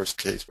much the worst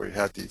case, where you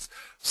had these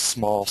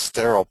small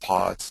sterile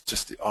pods,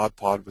 just the odd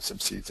pod with some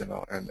seeds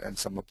and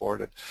some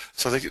aborted.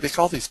 So they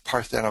call these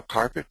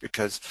parthenocarpic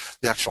because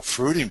the actual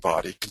fruiting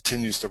body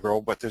continues to grow,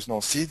 but there's no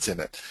seeds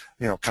in it.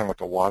 Kind of like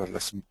a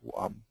waterless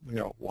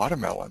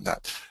watermelon,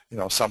 that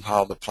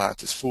somehow the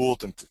plant is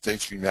fooled into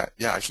thinking that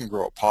I can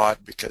grow a pod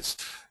because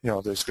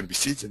there's going to be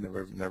seeds in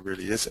there, and there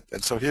really isn't.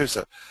 And so here's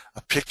a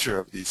picture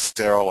of these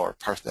sterile or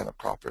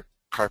parthenocarpic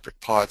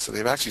pods. So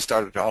they've actually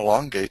started to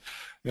elongate,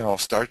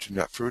 starting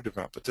that fruit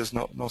development, but there's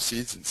no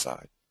seeds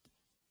inside.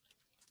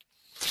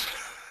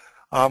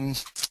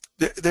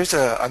 There's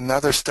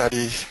another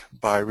study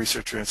by a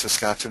researcher in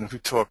Saskatchewan who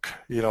took,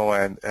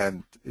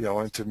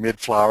 into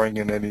mid-flowering,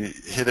 and then he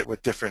hit it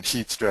with different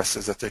heat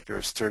stresses. I think it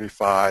was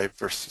 35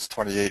 versus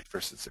 28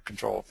 versus the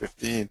control of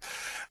 15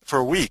 for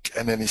a week,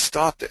 and then he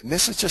stopped it. And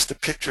this is just a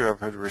picture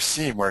of a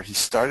raceme where he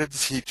started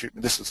this heat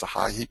treatment. This was a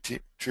high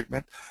heat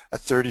treatment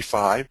at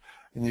 35,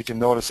 and you can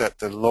notice that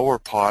the lower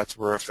pods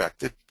were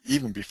affected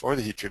even before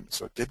the heat treatment,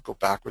 so it did go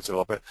backwards a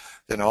little bit.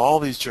 Then all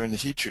these during the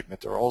heat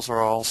treatment, those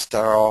are all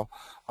sterile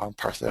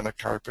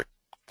parthenocarpic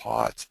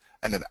pods.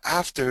 And then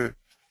after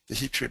the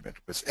heat treatment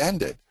was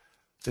ended,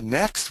 the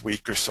next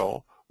week or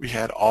so, we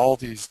had all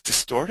these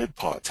distorted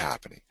pods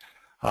happening.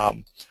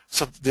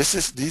 So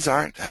these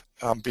aren't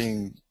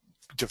being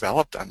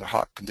developed under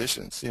hot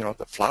conditions. The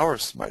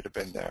flowers might have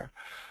been there.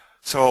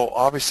 So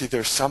obviously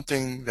there's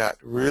something that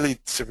really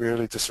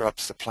severely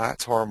disrupts the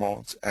plant's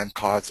hormones and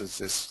causes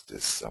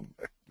this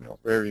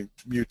very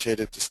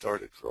mutated,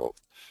 distorted growth.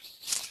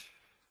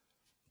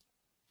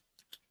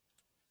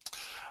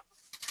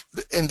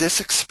 In this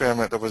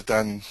experiment that was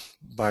done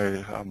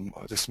by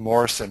this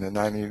Morrison in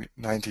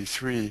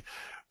 1993,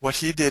 what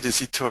he did is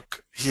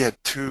he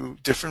had two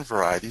different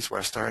varieties,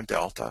 Westar and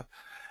Delta,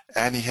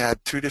 and he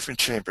had two different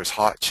chambers,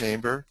 hot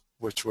chamber,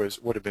 which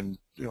would have been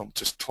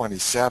just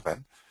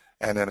 27,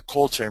 and then a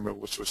cold chamber,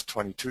 which was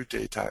 22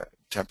 daytime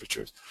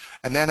temperatures.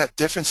 And then at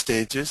different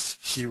stages,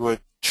 he would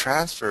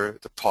transfer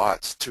the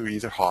pots to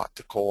either hot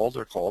to cold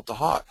or cold to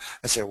hot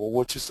and say, well,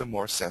 which is the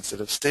more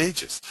sensitive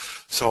stages?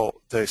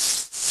 So the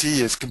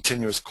C is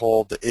continuous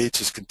cold, the H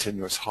is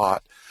continuous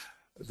hot,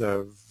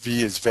 the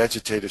V is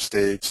vegetative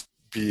stage,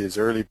 B is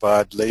early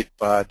bud, late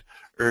bud,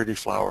 early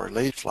flower,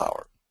 late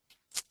flower.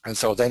 And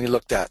so then he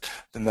looked at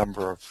the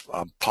number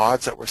of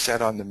pods that were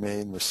set on the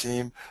main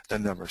raceme, the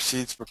number of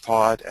seeds per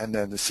pod, and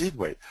then the seed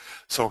weight.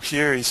 So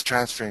here he's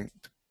transferring,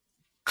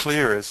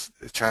 clear is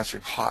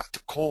transferring hot to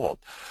cold.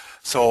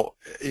 So,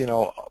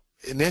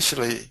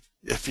 initially,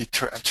 if he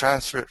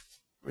transferred,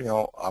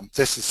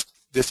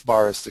 this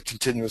bar is the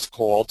continuous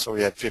cold, so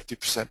he had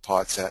 50%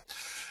 pod set.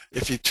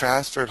 If he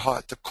transferred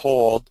hot to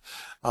cold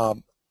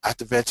at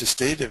the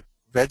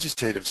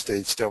vegetative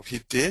stage still,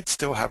 he did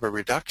still have a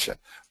reduction.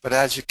 But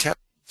as you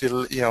kept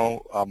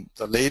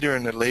the later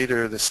and the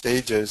later the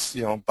stages,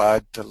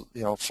 bud to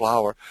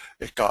flower,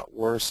 it got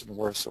worse and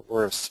worse and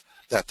worse.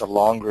 That the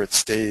longer it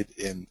stayed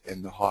in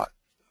the hot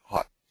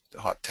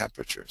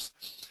temperatures.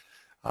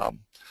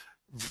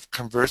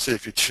 Conversely,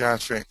 if you're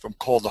transferring from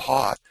cold to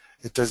hot,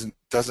 it doesn't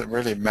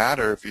really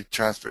matter if you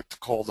transfer it to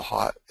cold to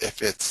hot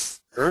if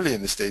it's early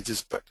in the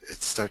stages, but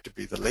it started to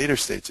be the later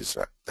stages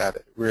that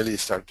it really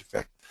started to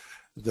affect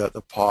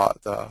the pod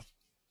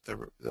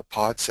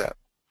set.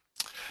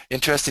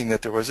 Interesting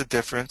that there was a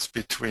difference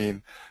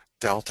between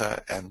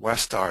Delta and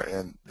Westar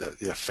in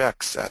the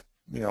effects that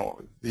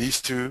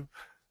these two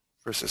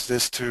versus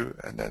this two,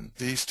 and then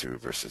these two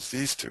versus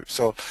these two.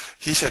 So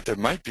he said there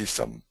might be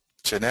some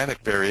genetic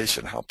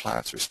variation how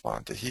plants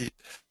respond to heat.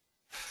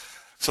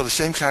 So the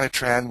same kind of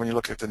trend when you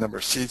look at the number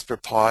of seeds per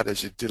pod,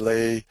 as you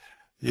delay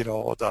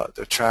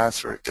the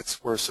transfer, it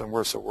gets worse and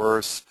worse and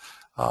worse.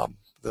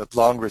 The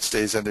longer it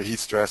stays under heat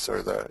stress,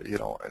 or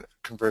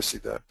conversely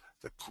the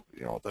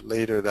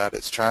later that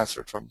it's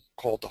transferred from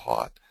cold to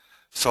hot.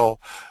 So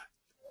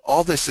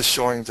all this is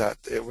showing that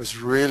it was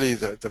really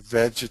the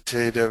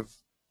vegetative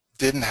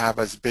didn't have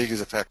as big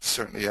as effect,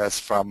 certainly, as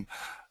from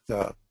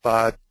the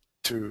bud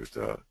to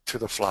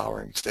the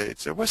flowering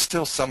stage. There was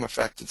still some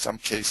effect in some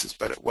cases,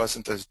 but it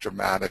wasn't as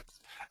dramatic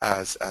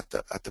as at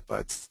the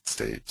bud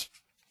stage.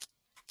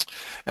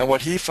 And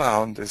what he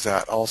found is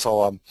that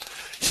also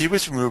he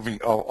was removing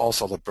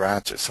also the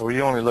branches. So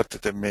he only looked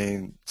at the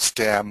main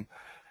stem,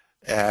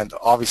 and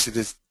obviously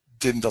this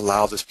didn't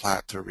allow this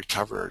plant to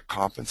recover or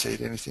compensate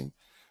anything.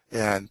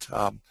 And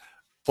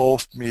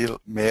both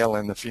male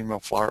and the female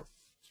flower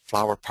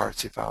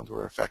parts he found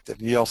were affected.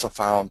 And he also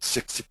found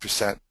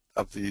 60%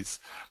 of these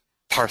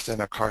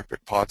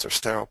parthenocarpic pods or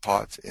sterile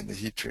pods in the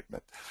heat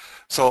treatment.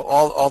 So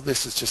all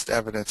this is just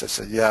evidence that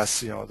says,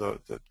 yes, you know,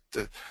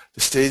 the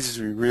stages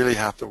we really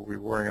have to be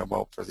worrying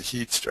about for the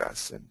heat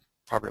stress, and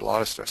probably a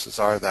lot of stresses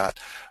are that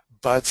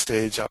bud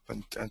stage up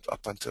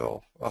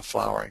until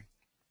flowering.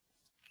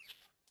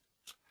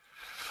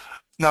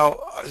 Now,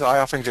 I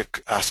often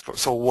get asked,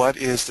 so what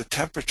is the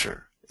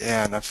temperature?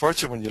 And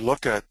unfortunately, when you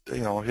look at,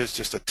 you know, here's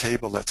just a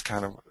table that's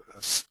kind of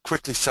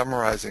quickly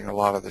summarizing a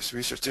lot of this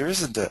research. There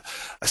isn't a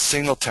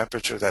single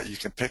temperature that you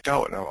can pick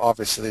out. Now,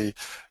 obviously,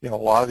 you know, a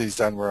lot of these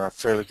done were a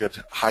fairly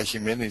good high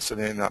humidity, so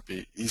they may not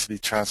be easily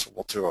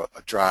transferable to a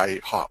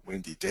dry, hot,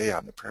 windy day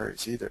on the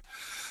prairies either.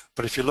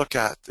 But if you look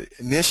at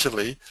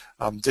initially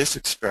this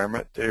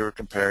experiment, they were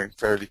comparing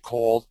fairly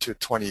cold to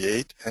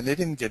 28, and they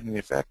didn't get any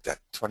effect at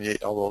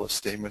 28, although the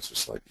stamens were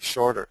slightly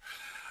shorter.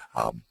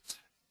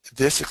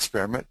 This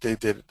experiment, they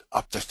did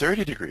up to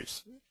 30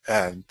 degrees,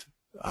 and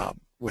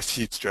with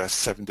heat stress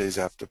 7 days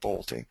after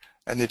bolting,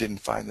 and they didn't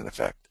find an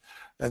effect.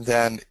 And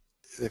then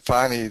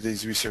finally,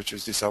 these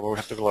researchers decided, well, we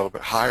have to go a little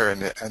bit higher,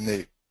 and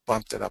they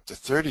bumped it up to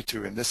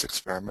 32 in this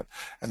experiment,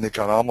 and they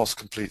got almost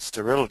complete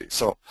sterility.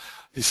 So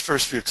these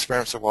first few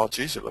experiments are, well,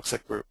 geez, it looks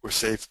like we're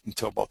safe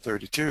until about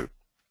 32.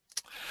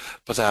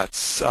 But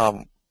that's,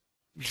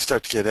 you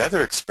start to get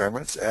other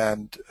experiments,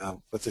 and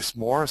with this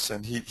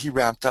Morrison, he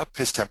ramped up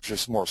his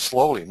temperatures more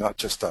slowly, not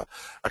just a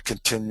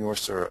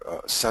continuous or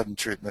a sudden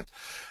treatment,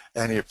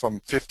 and from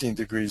 15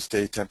 degrees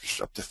day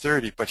temperature up to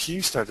 30, but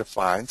he started to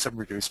find some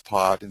reduced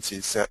pod and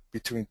seed set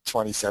between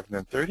 27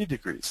 and 30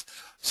 degrees.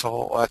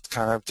 So that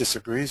kind of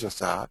disagrees with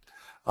that.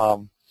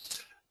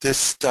 This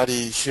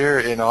study here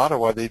in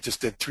Ottawa, they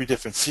just did 3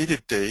 different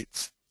seeded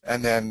dates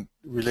and then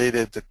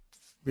related the,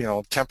 you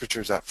know,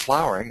 temperatures at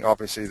flowering.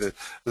 Obviously, the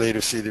later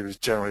seeded was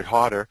generally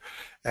hotter,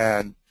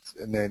 and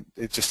then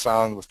it just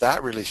found with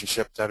that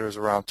relationship that it was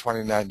around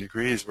 29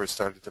 degrees where it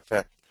started to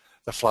affect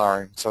the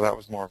flowering. So that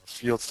was more of a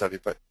field study,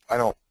 but I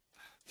don't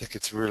think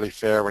it's really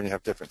fair when you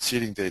have different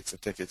seeding dates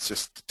and think it's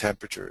just the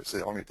temperature is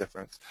the only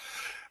difference.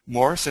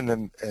 Morrison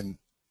in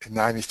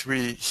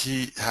 93,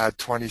 he had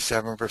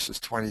 27 versus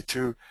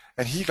 22,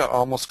 and he got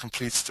almost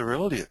complete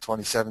sterility at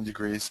 27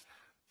 degrees.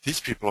 These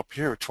people up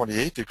here,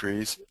 28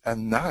 degrees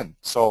and none.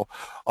 So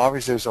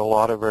obviously there's a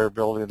lot of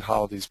variability in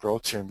how these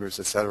growth chambers,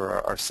 et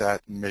cetera, are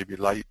set, and maybe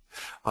light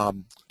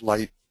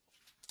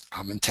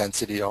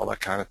intensity, all that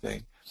kind of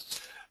thing.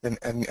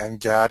 And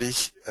Gaddy,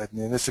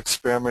 in this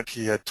experiment,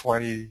 he had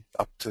 20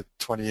 up to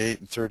 28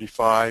 and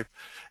 35,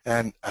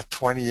 and at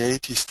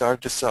 28 he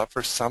started to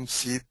suffer some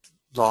seed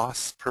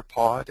loss per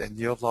pod and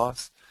yield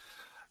loss.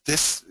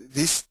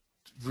 These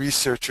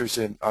researchers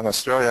on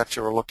Australia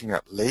actually were looking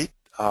at late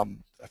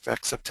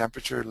effects of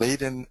temperature,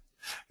 late in,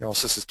 you know,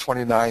 so this is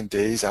 29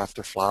 days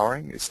after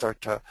flowering, they start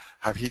to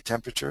have heat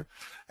temperature,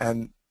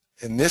 and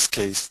in this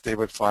case they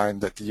would find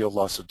that the yield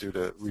loss was due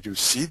to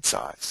reduced seed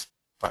size.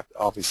 But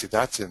obviously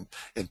that's in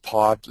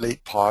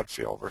late pod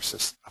fill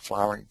versus a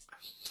flowering.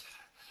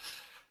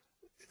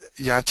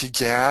 Yanti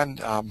Gan,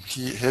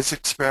 his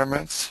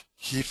experiments,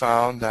 he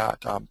found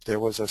that there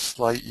was a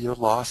slight yield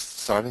loss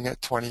starting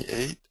at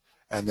 28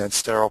 and then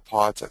sterile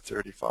pods at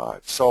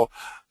 35. So,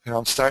 you know,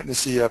 I'm starting to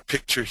see a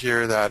picture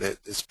here that it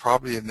is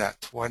probably in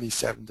that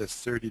 27 to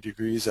 30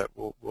 degrees that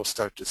we'll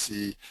start to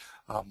see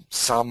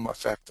some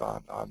effect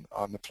on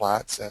the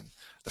plants and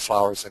the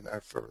flowers and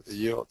for the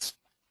yields.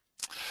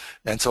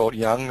 And so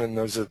Young, and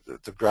those are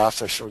the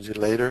graphs I showed you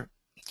later,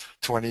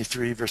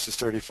 23 versus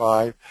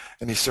 35,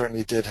 and he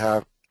certainly did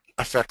have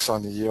effects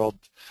on the yield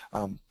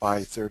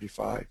by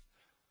 35.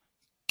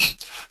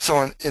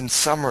 So in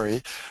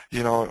summary,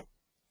 you know,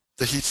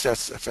 the heat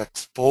stress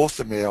affects both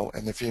the male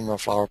and the female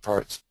flower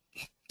parts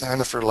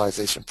and the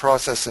fertilization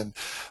process, and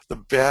the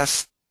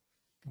best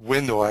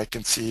window I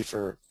can see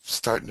for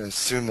starting to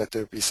assume that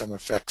there will be some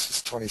effects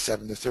is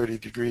 27 to 30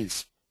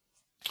 degrees.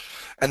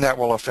 And that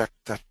will affect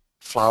the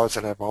flowers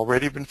that have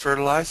already been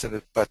fertilized,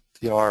 but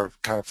you know, are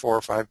kind of 4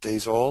 or 5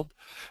 days old,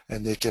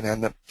 and they can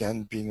end up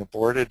then being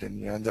aborted, and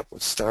you end up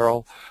with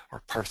sterile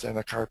or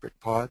parthenocarpic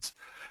pods.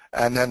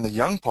 And then the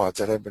young pods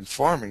that have been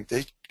forming,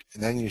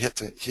 and then you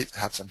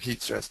have some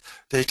heat stress,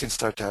 they can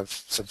start to have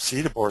some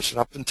seed abortion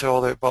up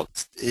until they're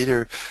about 8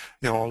 or,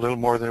 you know, a little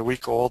more than a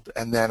week old,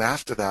 and then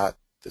after that,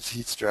 the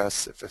heat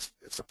stress, if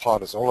the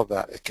pod is all of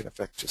that, it can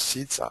affect just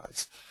seed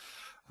size.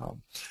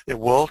 It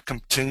will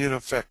continue to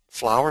affect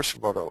flowers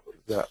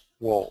that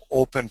will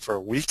open for a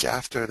week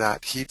after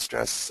that heat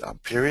stress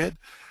period.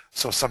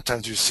 So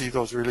sometimes you see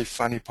those really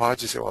funny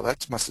pods, you say, well,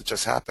 that must have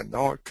just happened.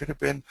 No, it could have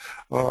been,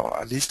 well,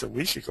 at least a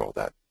week ago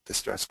that the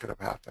stress could have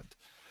happened.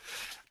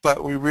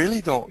 But we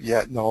really don't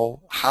yet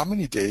know how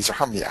many days or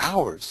how many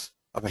hours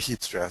of a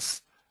heat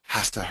stress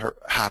has to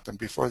happen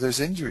before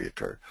there's injury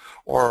occur,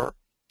 or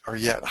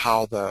yet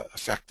how the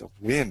effect of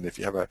wind, if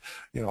you have a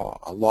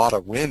lot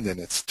of wind and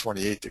it's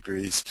 28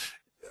 degrees,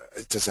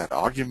 does that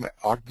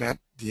augment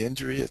the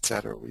injury,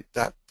 etc.?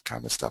 That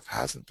kind of stuff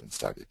hasn't been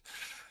studied.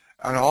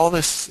 And all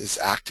this is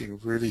acting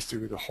really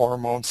through the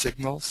hormone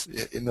signals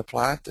in the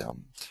plant.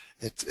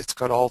 It's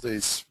got all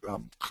these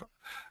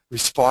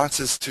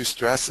responses to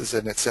stresses,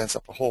 and it sends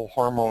up a whole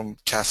hormone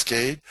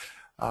cascade.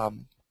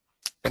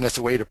 And it's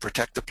a way to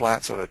protect the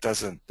plant so that it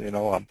doesn't,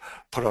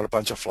 put out a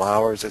bunch of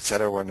flowers,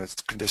 etc. when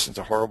its conditions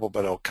are horrible,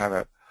 but it'll kind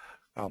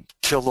of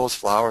kill those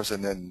flowers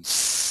and then,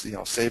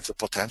 save the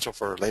potential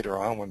for later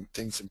on when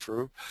things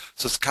improve.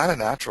 So it's kind of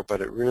natural, but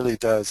it really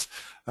does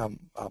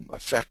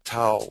affect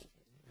how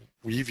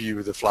we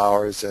view the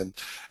flowers and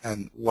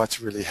what's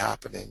really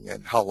happening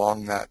and how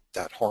long that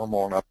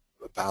hormone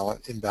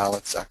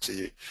imbalance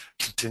actually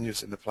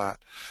continues in the plant.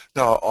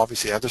 Now,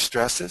 obviously, other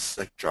stresses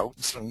like drought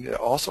and something, it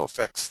also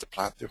affects the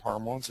plant through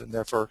hormones and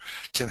therefore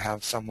can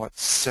have somewhat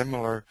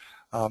similar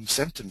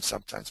symptoms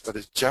sometimes, but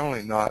it's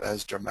generally not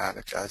as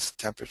dramatic as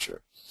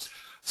temperature.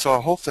 So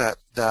I hope that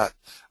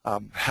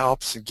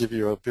helps and give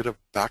you a bit of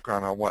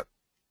background on what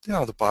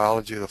the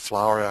biology of the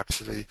flower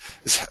actually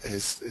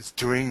is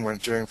doing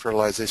during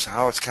fertilization,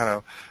 how it's kind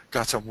of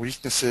got some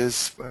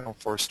weaknesses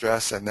for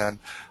stress, and then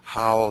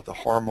how the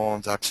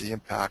hormones actually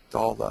impact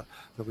all the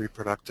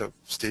reproductive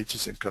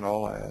stages in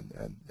canola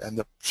and end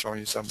up showing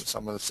you some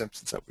of the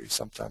symptoms that we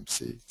sometimes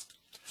see.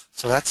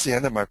 So that's the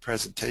end of my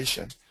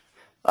presentation.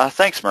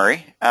 Thanks,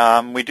 Murray.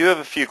 We do have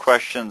a few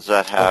questions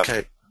that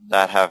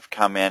have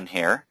come in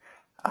here.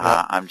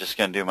 I'm just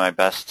going to do my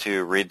best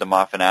to read them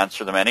off and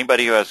answer them.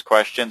 Anybody who has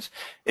questions,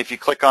 if you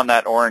click on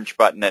that orange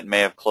button, it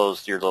may have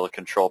closed your little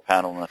control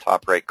panel in the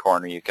top right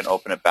corner. You can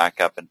open it back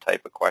up and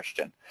type a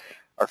question.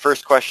 Our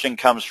first question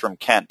comes from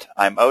Kent.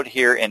 I'm out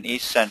here in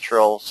east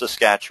central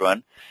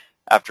Saskatchewan.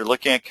 After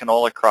looking at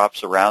canola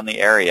crops around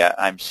the area,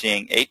 I'm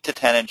seeing 8 to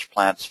 10 inch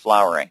plants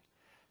flowering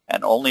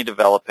and only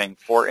developing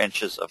 4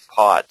 inches of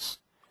pods.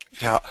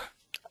 Yeah.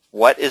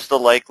 What is the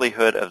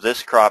likelihood of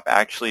this crop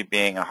actually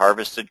being a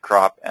harvested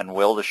crop, and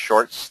will the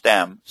short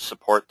stem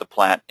support the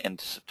plant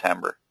into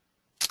September?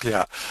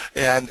 Yeah,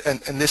 and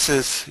this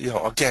is,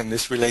 again,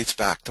 this relates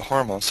back to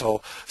hormones.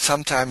 So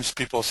sometimes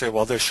people say,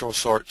 well, they're so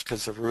short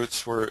because the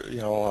roots were,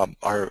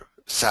 are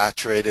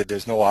saturated,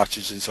 there's no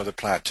oxygen, so the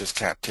plant just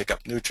can't take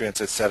up nutrients,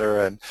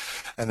 etc.,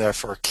 and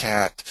therefore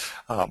can't,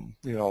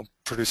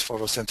 produce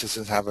photosynthesis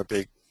and have a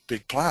big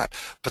plant.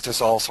 But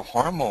there's also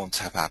hormones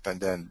have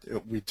happened, and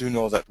we do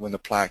know that when the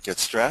plant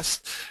gets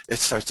stressed, it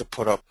starts to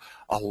put up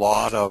a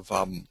lot of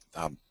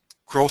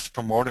growth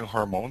promoting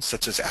hormones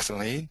such as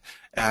ethylene,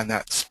 and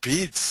that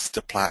speeds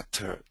the plant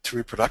to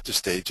reproductive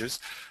stages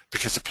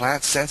because the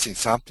plant's sensing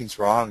something's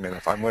wrong, and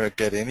if I'm going to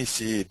get any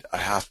seed, I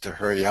have to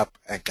hurry up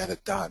and get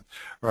it done,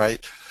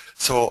 right?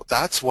 So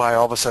that's why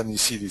all of a sudden you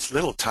see these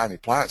little tiny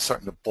plants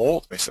starting to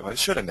bolt. We say, well, it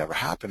should have never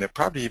happened. It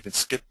probably even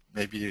skipped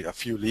maybe a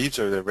few leaves,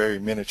 or they're very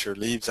miniature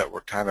leaves that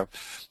were kind of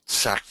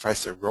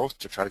sacrificed their growth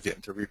to try to get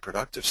into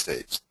reproductive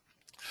stage.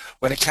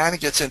 When it kind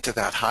of gets into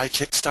that high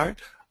kickstart,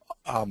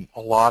 a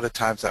lot of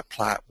times that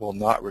plant will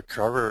not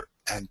recover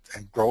and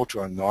grow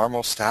to a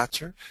normal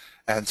stature,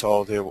 and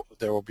so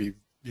there will be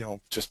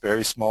just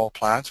very small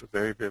plants with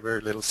very, very,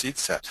 very little seed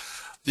set.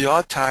 The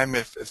odd time,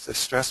 if the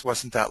stress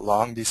wasn't that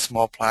long, these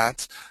small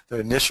plants, the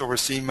initial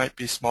raceme might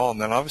be small,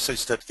 and then obviously you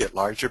start to get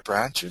larger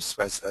branches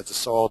as the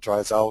soil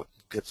dries out,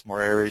 gets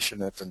more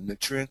aeration, if the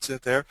nutrients are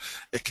there,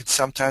 it can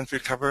sometimes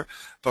recover.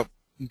 But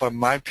in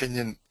my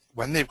opinion,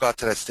 when they've got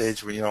to that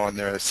stage where, and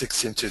they're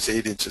 6 inches,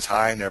 8 inches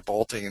high, and they're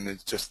bolting, and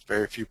there's just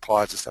very few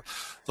pods and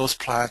stuff, those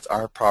plants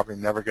are probably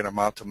never going to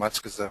amount to much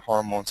because the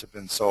hormones have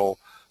been so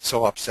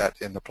upset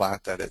in the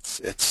plant that it's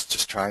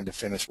just trying to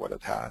finish what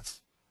it has.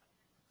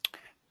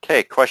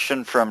 Okay,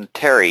 question from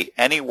Terry.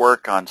 Any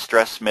work on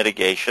stress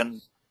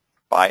mitigation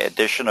by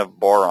addition of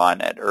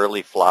boron at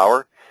early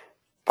flower,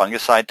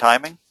 fungicide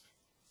timing?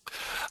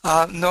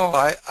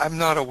 No, I'm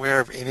not aware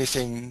of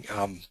anything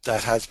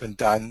that has been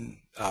done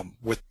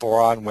with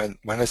boron when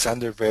it's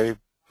under very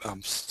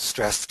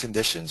stressed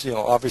conditions.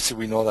 Obviously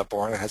we know that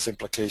boron has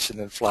implication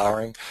in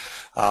flowering,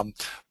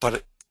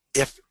 but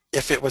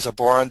if it was a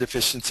boron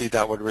deficiency,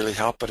 that would really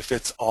help. But if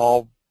it's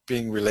all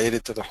being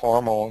related to the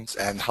hormones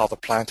and how the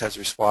plant has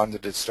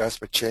responded to stress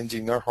by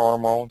changing their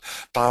hormone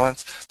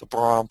balance, the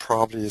boron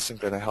probably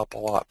isn't going to help a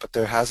lot. But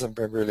there hasn't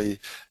been really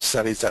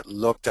studies that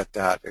looked at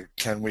that.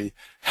 Can we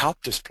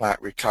help this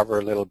plant recover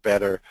a little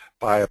better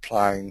by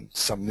applying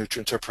some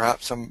nutrients or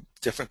perhaps some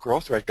different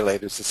growth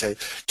regulators to say,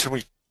 can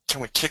we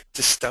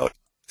kickstart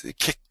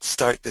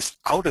this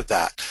out of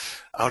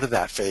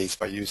that phase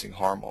by using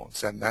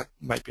hormones? And that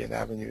might be an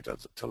avenue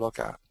to look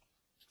at.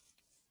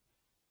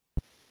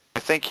 I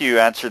think you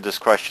answered this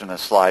question in a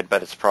slide,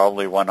 but it's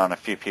probably one on a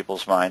few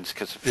people's minds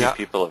because a few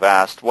people have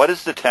asked. What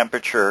is the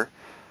temperature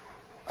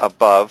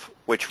above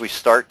which we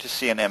start to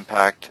see an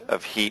impact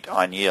of heat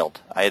on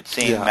yield? I had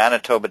seen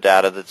Manitoba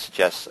data that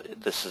suggests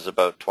this is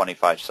about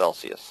 25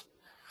 Celsius.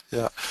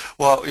 Yeah,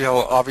 well,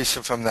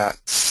 obviously from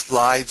that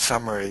slide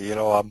summary,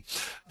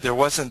 there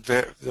wasn't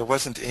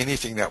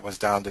anything that was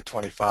down to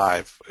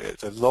 25.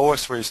 The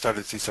lowest where you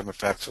started to see some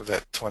effects was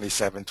at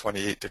 27,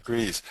 28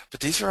 degrees. But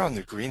these are on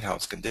the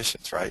greenhouse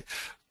conditions, right?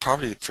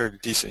 probably fairly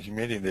decent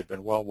humidity and they've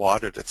been well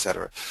watered,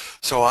 etc.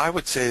 So I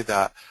would say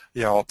that,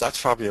 you know,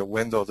 that's probably a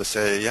window to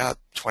say, yeah,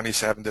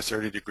 27 to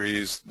 30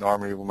 degrees,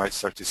 normally we might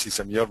start to see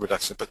some yield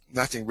reduction, but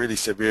nothing really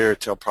severe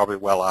till probably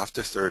well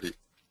after 30.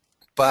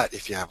 But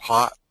if you have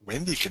hot,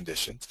 windy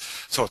conditions,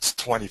 so it's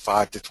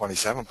 25 to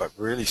 27, but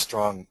really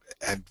strong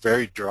and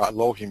very dry,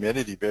 low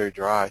humidity, very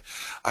dry,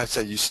 I'd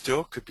say you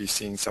still could be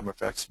seeing some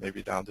effects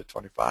maybe down to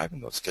 25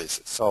 in those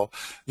cases. So,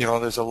 you know,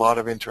 there's a lot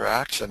of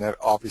interaction. And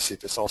obviously,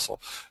 if it's also,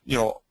 you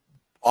know,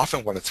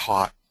 often when it's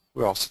hot,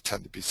 we also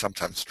tend to be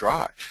sometimes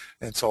dry.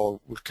 And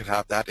so we could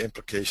have that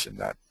implication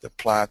that the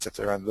plants, if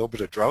they're under a little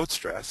bit of drought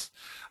stress,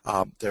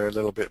 they're a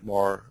little bit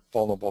more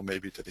vulnerable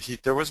maybe to the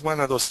heat. There was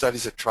one of those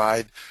studies that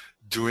tried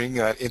doing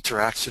an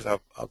interaction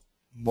of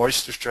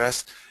moisture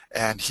stress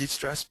and heat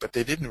stress, but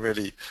they didn't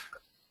really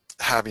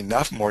have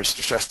enough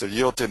moisture stress. The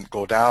yield didn't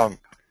go down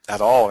at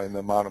all in the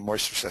amount of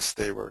moisture stress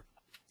they were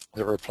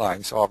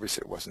applying, so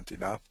obviously it wasn't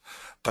enough.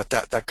 But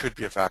that could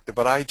be a factor.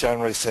 But I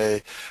generally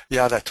say,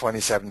 yeah, that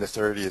 27 to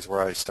 30 is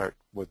where I start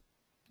with,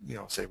 you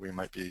know, say we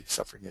might be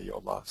suffering a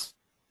yield loss.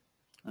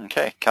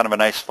 Okay, kind of a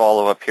nice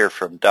follow-up here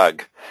from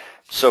Doug.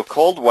 So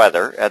cold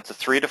weather at the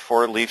 3 to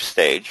 4 leaf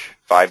stage,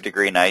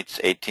 5-degree nights,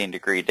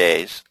 18-degree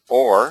days,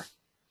 or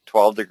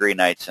 12-degree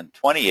nights and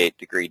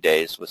 28-degree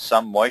days with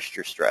some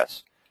moisture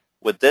stress,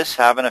 would this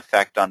have an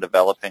effect on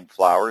developing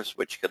flowers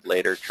which could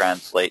later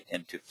translate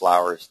into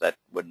flowers that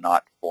would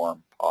not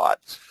form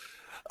pods?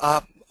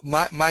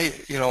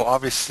 You know,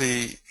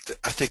 obviously,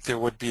 I think there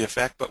would be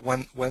effect, but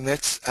when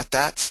it's at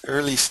that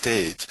early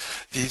stage,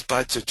 these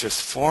buds are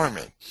just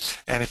forming,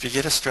 and if you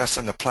get a stress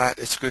on the plant,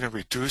 it's going to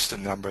reduce the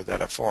number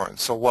that are formed.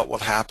 So what will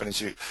happen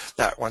is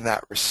when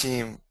that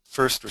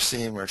first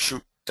raceme or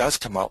shoot does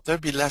come out,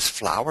 there'll be less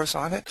flowers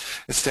on it.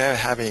 Instead of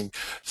having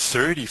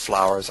 30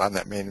 flowers on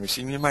that main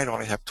raceme, you might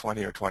only have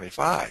 20 or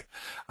 25.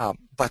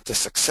 But the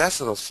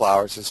success of those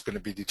flowers is going to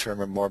be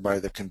determined more by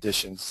the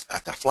conditions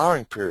at the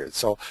flowering period.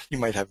 So you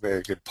might have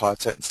very good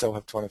pod set and still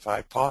have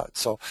 25 pods.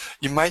 So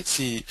you might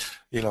see,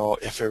 you know,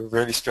 if there are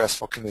really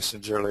stressful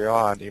conditions early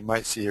on, you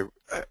might see a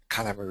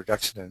kind of a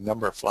reduction in the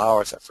number of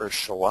flowers that first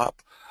show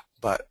up.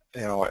 But,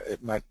 you know, it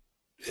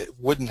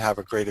wouldn't have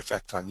a great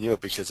effect on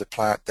yield because the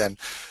plant then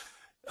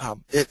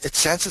it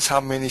senses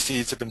how many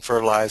seeds have been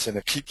fertilized, and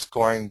it keeps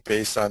going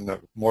based on the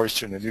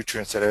moisture and the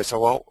nutrients that are. So,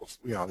 well,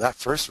 you know, that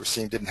first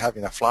raceme didn't have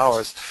enough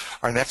flowers.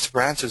 Our next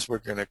branches were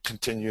going to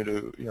continue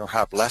to, you know,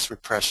 have less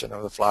repression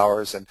of the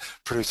flowers and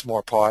produce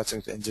more pods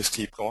and just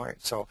keep going.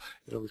 So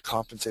it'll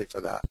compensate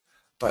for that.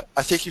 But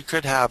I think you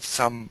could have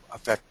some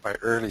effect by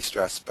early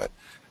stress, but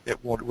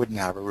it wouldn't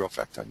have a real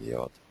effect on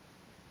yield.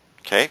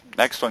 Okay,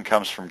 next one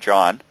comes from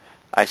John.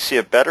 I see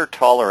a better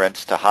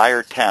tolerance to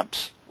higher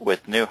temps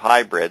with new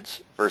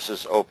hybrids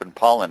versus open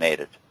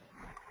pollinated.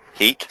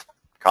 Heat?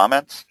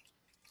 Comments?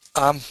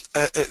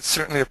 It's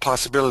certainly a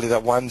possibility.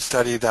 That one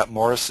study that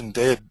Morrison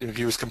did,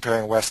 he was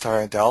comparing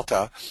Westar and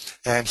Delta,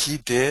 and he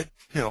did,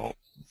 you know,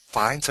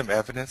 find some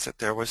evidence that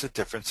there was a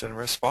difference in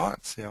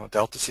response. You know,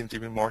 Delta seemed to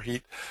be more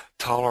heat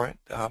tolerant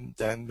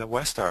than the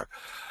Westar.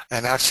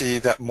 And actually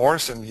that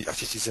Morrison, I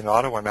think he's in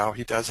Ottawa now,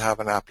 he does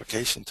have an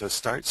application to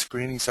start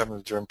screening some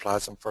of the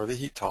germplasm for the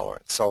heat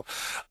tolerance. So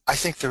I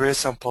think there is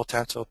some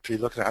potential to be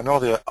looking at. I know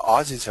the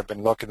Aussies have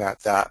been looking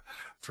at that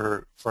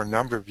for a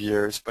number of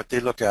years, but they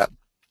look at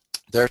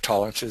their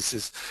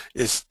tolerances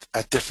is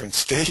at different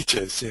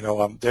stages. You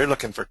know, they're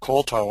looking for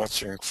cold tolerance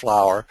during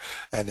flower,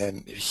 and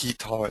then heat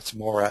tolerance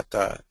more at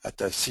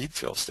the seed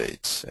fill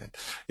stage, and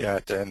yeah,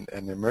 and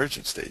the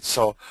emergent stage.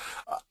 So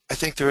I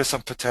think there is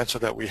some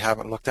potential that we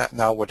haven't looked at.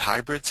 Now, would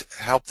hybrids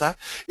help that?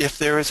 If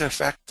there is an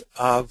effect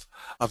of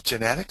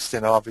genetics,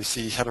 then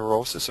obviously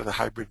heterosis or the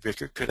hybrid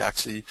vicar could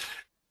actually,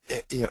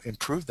 you know,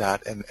 improve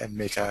that and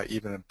make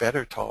even a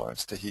better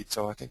tolerance to heat.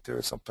 So I think there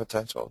is some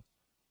potential.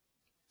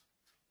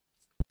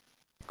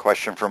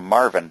 Question from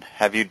Marvin.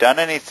 Have you done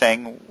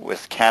anything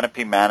with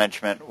canopy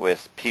management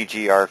with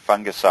PGR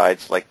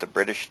fungicides like the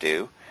British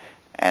do,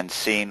 and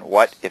seen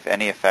what, if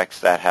any, effects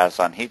that has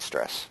on heat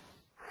stress?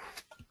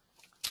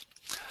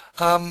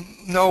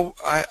 No,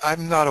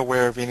 I'm not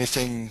aware of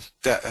anything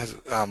that has,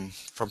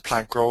 from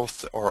plant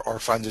growth or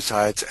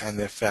fungicides and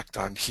the effect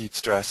on heat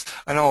stress.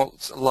 I know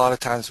a lot of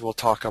times we'll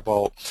talk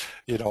about,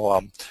 you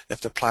know,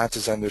 if the plant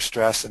is under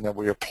stress and then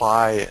we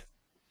apply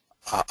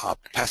a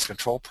pest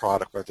control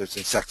product, whether it's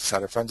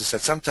insecticide or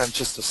fungicide, sometimes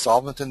just the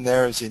solvent in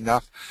there is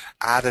enough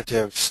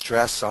additive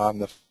stress on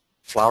the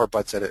flower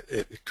buds that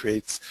it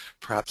creates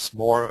perhaps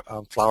more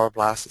flower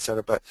blasts,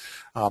 etc. But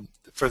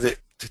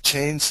to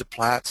change the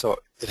plant so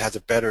it has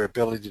a better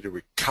ability to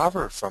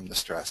recover from the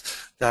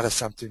stress, that is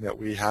something that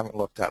we haven't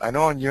looked at. I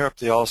know in Europe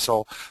they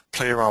also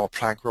play around with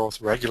plant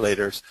growth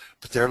regulators,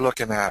 but they're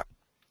looking at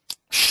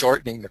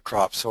shortening the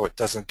crop so it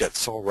doesn't get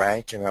so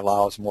rank and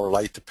allows more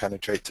light to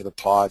penetrate to the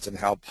pods and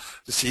help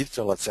the seed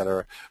fill,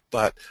 etc.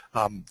 But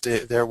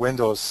their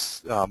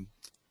windows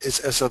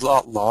is a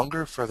lot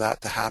longer for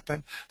that to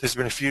happen. There's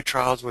been a few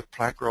trials with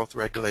plant growth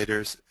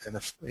regulators, and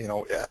you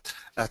know,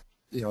 at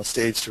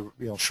stage to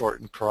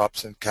shorten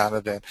crops in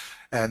Canada,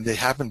 and they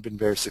haven't been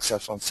very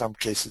successful. In some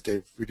cases,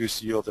 they've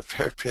reduced yield a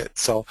fair bit.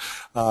 So,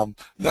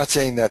 not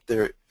saying that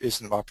there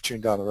isn't an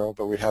opportunity down the road,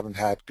 but we haven't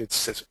had good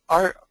success.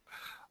 Our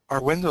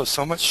window is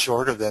so much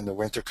shorter than the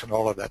winter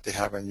canola that they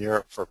have in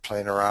Europe for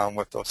playing around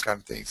with those kind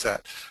of things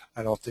that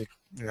I don't think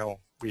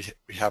we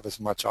have as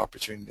much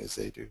opportunity as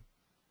they do.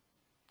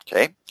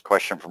 Okay,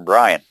 question from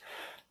Brian.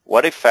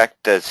 What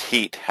effect does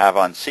heat have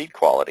on seed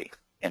quality?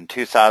 In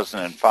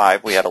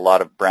 2005, we had a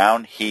lot of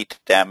brown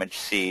heat-damaged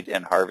seed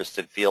in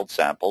harvested field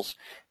samples.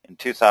 In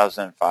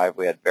 2005,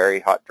 we had very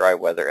hot, dry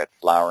weather at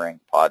flowering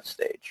pod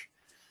stage.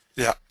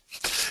 Yeah,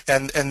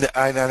 and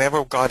I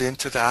never got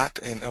into that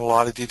in a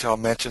lot of detail. I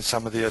mentioned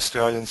some of the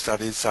Australian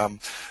studies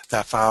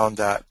that found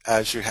that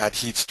as you had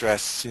heat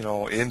stress,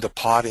 in the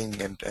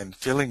potting and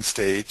filling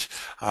stage,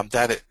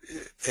 that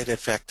it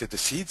affected the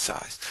seed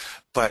size.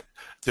 But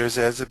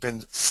there's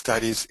been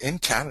studies in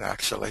Canada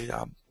actually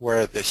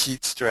where the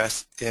heat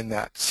stress in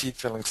that seed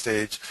filling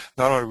stage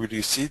not only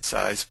reduced seed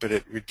size, but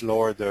it would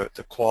lower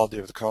the quality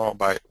of the kernel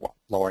by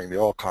lowering the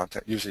oil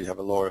content. Usually you have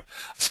a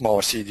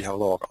smaller seed, you have a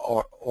lower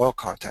oil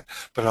content,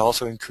 but it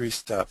also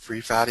increased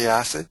free fatty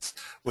acids,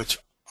 which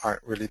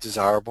aren't really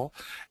desirable,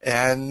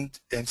 and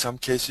in some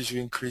cases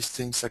you increase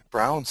things like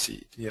brown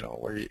seed,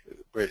 where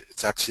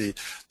it's actually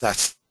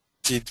that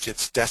seed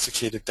gets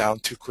desiccated down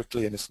too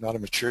quickly and it's not a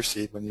mature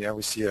seed. When you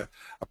ever see a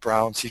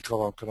brown seed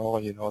color on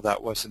canola,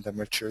 that wasn't a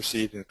mature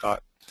seed and it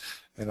got,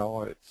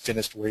 it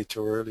finished way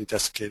too early,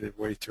 desiccated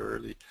way too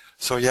early.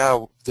 So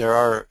yeah, there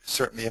are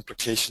certainly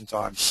implications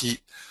on heat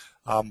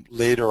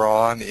later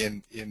on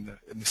in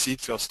the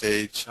seed fill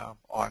stage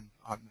on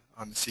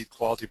the seed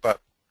quality, but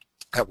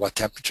at what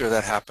temperature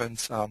that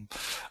happens,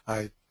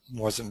 I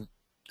wasn't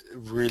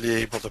really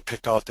able to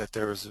pick out that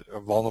there was a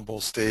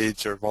vulnerable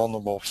stage or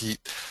vulnerable heat,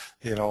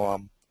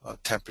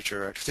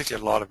 temperature. I think a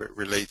lot of it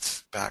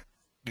relates back,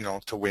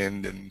 to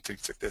wind and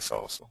things like this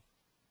also.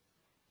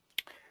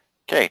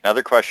 Okay,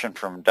 another question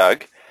from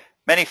Doug.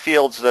 Many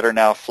fields that are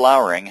now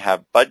flowering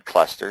have bud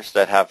clusters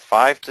that have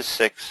 5 to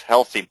 6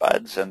 healthy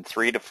buds and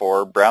 3 to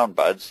 4 brown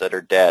buds that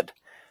are dead,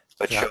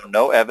 but show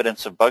no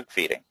evidence of bug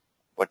feeding.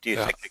 What do you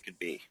think it could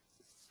be?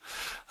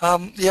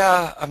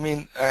 Yeah, I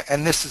mean,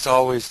 and this is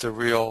always the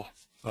real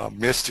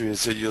mystery,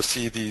 is that you'll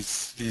see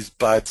these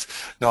buds.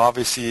 Now,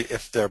 obviously,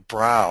 if they're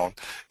brown,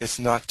 it's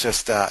not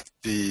just that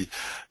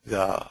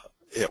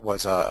it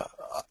was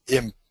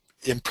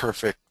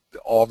imperfect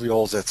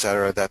ovules,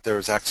 etc., that there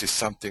was actually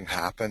something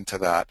happened to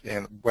that,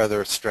 and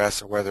whether it's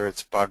stress or whether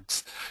it's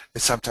bugs,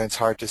 it's sometimes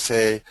hard to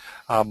say.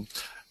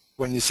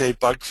 When you say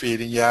bug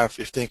feeding, yeah, if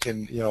you're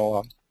thinking,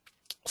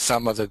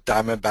 some of the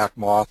diamondback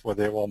moth, where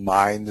they will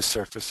mine the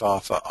surface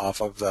off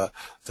of the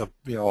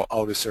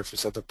outer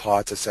surface of the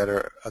pods,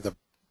 etc.,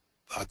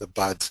 the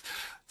buds,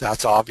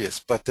 that's obvious.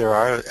 But there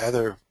are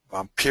other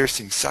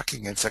piercing,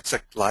 sucking insects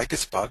like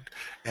lygus bug,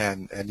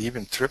 and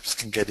even thrips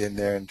can get in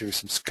there and do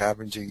some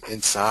scavenging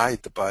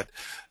inside the bud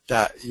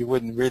that you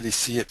wouldn't really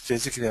see it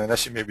physically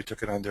unless you maybe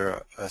took it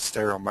under a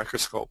stereo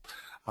microscope.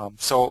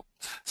 So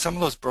some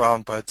of those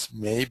brown buds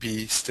may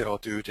be still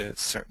due to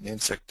certain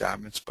insect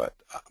damage, but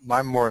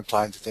I'm more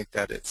inclined to think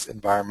that it's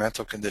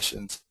environmental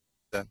conditions,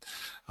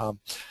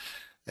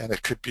 and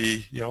it could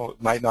be,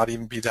 it might not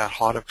even be that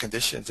hot of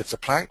conditions. If the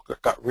plant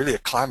got really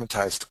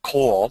acclimatized to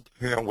cold,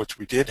 which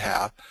we did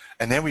have,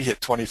 and then we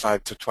hit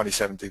 25 to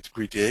 27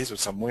 degree days with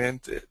some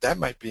wind, that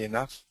might be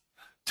enough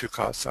to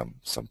cause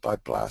some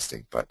bud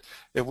blasting. But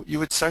you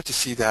would start to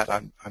see that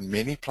on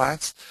many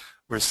plants,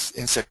 where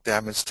insect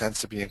damage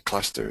tends to be in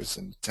clusters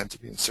and tend to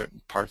be in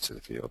certain parts of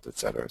the field,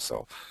 etc.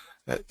 So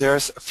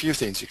there's a few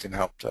things you can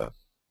help to,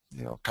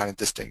 kind of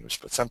distinguish,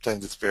 but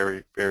sometimes it's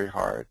very, very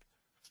hard.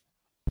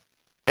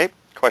 Okay,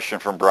 question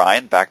from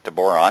Brian, back to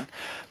boron.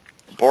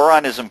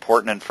 Boron is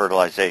important in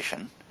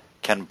fertilization.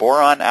 Can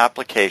boron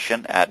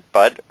application at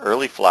bud,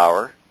 early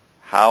flower,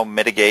 how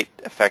mitigate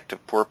effect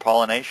of poor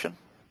pollination?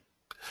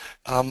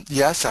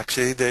 Yes,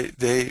 actually,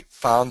 they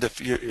found if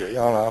you're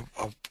on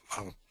a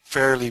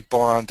fairly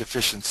boron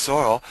deficient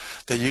soil,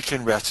 that you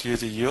can rescue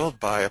the yield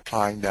by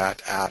applying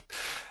that at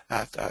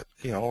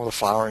the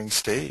flowering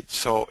stage.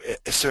 So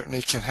it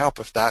certainly can help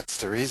if that's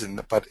the reason.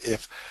 But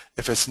if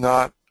it's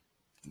not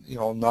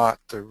not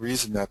the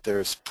reason that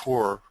there's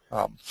poor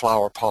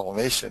flower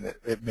pollination,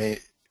 it may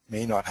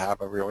not have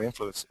a real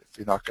influence if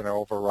you're not going to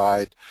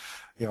override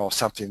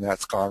something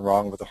that's gone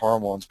wrong with the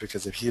hormones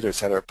because of heat,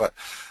 etc. But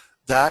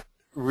that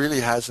really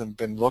hasn't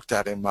been looked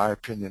at, in my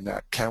opinion,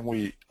 that can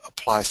we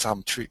apply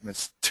some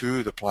treatments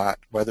to the plant,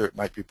 whether it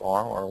might be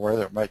boron or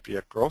whether it might be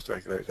a growth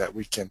regulator, that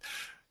we can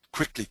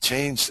quickly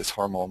change this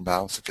hormone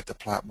balance to get the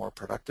plant more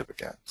productive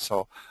again.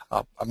 So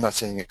I'm not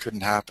saying it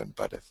couldn't happen,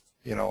 but if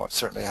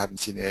certainly I haven't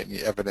seen any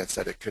evidence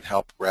that it could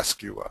help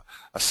rescue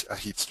a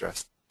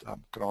heat-stressed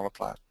canola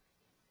plant.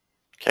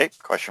 Okay,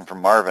 question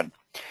from Marvin.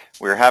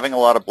 We're having a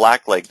lot of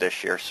blackleg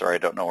this year. Sorry, I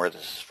don't know where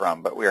this is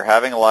from, but we're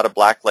having a lot of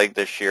blackleg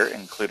this year,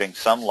 including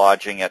some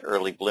lodging at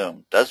early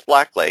bloom. Does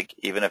blackleg,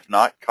 even if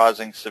not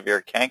causing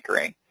severe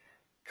cankering,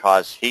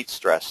 cause heat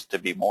stress to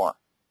be more?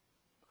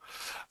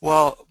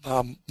 Well,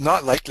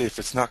 not likely if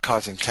it's not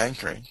causing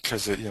cankering,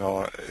 because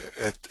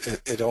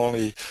it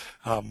only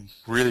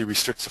really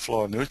restricts the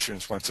flow of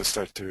nutrients once it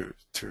starts to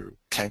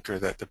canker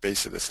at the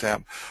base of the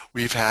stem.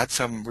 We've had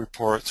some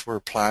reports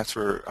where plants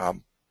were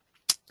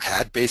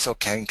had basal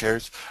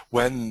cankers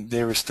when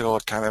they were still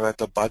kind of at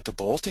the bud to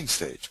bolting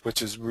stage,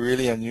 which is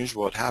really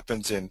unusual. It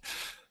happens in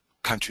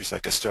countries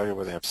like Australia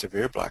where they have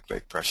severe black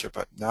leg pressure,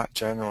 but not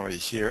generally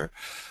here.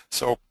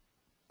 So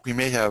we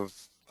may have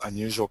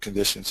unusual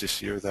conditions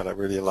this year that have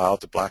really allowed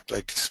the black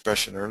leg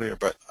expression earlier,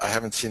 but I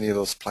haven't seen any of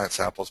those plant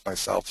samples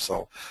myself,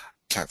 so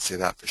can't say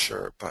that for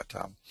sure.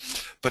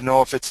 But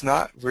no, if it's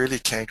not really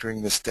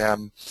cankering the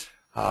stem,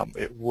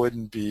 it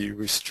wouldn't be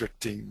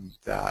restricting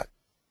that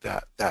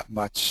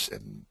much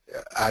and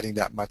adding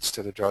that much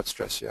to the drought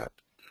stress yet.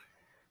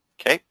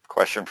 Okay,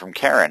 question from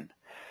Karen.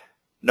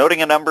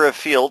 Noting a number of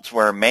fields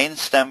where main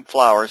stem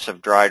flowers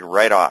have dried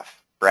right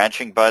off.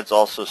 Branching buds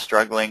also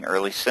struggling,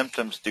 early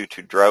symptoms due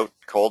to drought,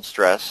 cold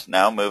stress,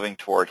 now moving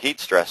toward heat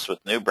stress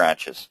with new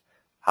branches.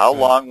 How Right.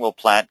 long will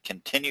plant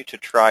continue to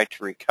try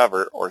to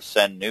recover or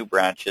send new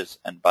branches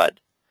and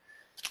bud?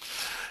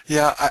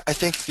 Yeah, I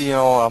think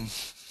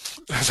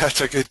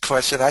that's a good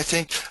question. I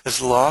think as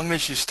long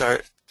as you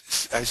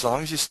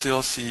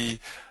still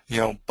see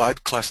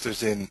bud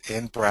clusters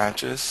in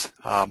branches,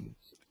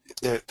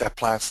 that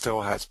plant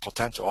still has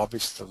potential.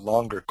 Obviously, the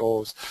longer it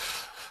goes,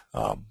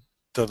 um,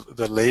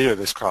 the later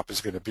this crop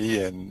is going to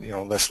be, and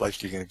less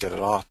likely you're going to get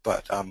it off.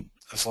 But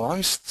as long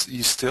as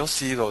you still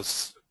see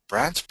those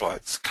branch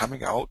buds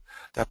coming out,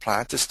 that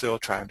plant is still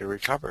trying to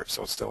recover,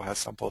 so it still has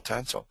some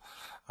potential.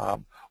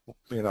 Um,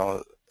 you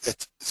know,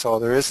 so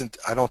there isn't,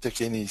 I don't think,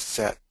 any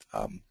set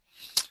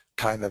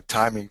kind of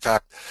timing. In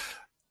fact,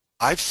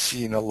 I've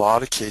seen a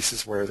lot of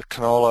cases where the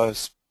canola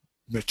is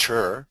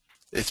mature,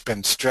 it's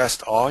been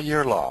stressed all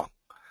year long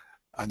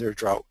under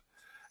drought,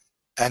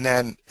 and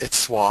then it's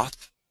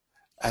swathed,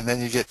 and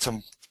then you get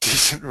some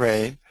decent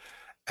rain,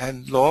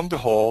 and lo and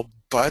behold,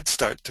 buds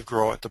start to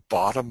grow at the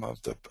bottom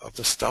of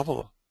the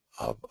stubble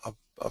of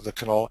the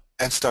canola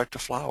and start to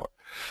flower.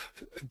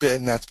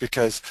 And that's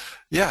because,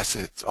 yes,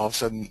 it's all of a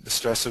sudden the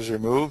stress is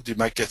removed. You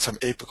might get some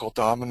apical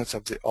dominance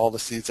of all the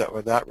seeds that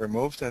were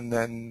removed, and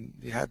then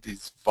you had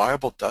these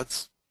viable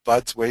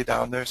buds way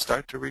down there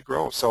start to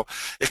regrow. So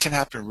it can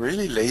happen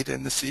really late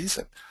in the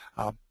season.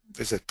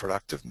 Is it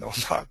productive? No,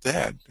 not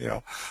then.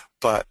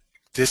 But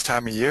this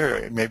time of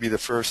year, maybe the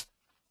first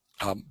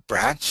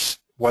branch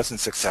wasn't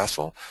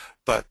successful,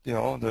 but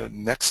the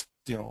next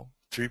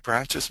 3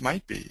 branches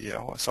might be.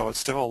 So it's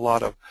still a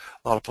lot of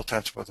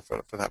potential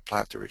for that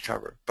plant to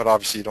recover. But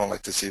obviously, you don't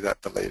like to see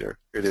that the later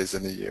it is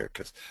in the year,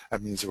 because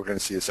that means we're going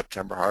to see a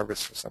September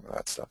harvest for some of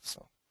that stuff.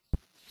 So.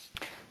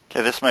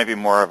 Okay, this might be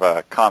more of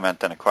a comment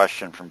than a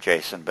question from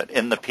Jason, but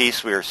in the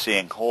piece we are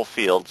seeing whole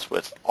fields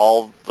with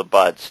all the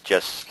buds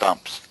just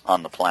stumps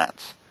on the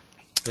plants.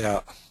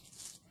 Yeah.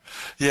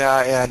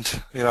 Yeah,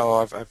 and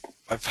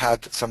I've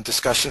had some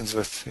discussions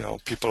with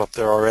people up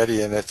there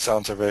already, and it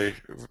sounds a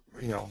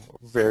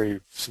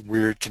very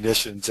weird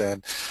conditions,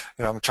 and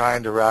I'm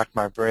trying to rack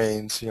my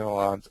brains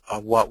on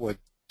what would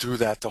do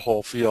that to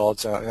whole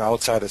fields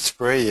outside of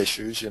spray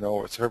issues,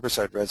 with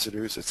herbicide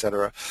residues,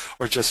 etc.,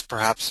 or just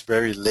perhaps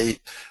very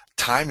late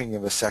timing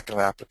of the second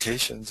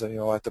applications,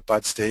 at the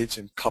bud stage,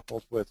 and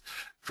coupled with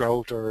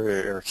drought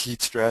or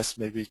heat stress,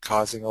 maybe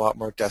causing a lot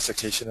more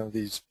desiccation of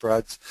these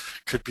buds.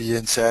 Could be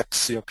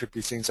insects, could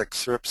be things like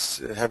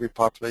thrips, a heavy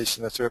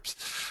population of thrips.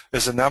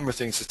 There's a number of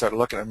things to start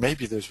looking at.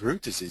 Maybe there's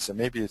root disease, and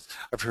maybe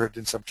I've heard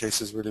in some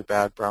cases really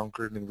bad brown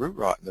gردing and root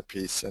rot in the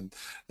piece, and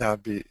that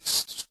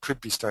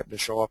could be starting to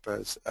show up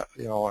as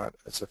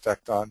its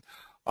effect on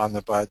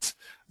the buds.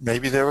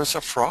 Maybe there was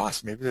a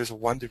frost. Maybe there's a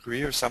 1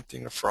 degree or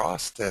something of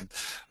frost, and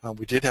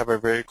we did have a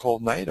very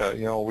cold night,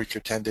 a week or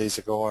 10 days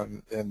ago,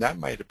 and that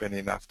might have been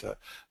enough to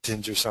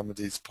injure some of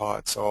these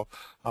pods, or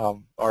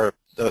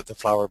the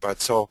flower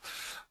buds. So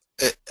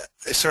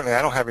certainly,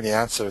 I don't have any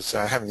answers.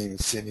 I haven't even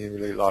seen any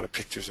really a lot of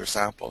pictures or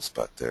samples,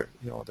 but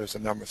there's a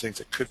number of things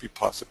that could be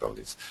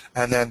possibilities.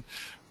 And then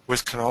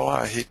with canola,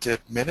 I hate to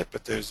admit it,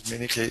 but there's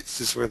many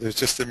cases where there's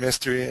just a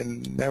mystery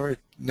and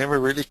never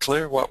really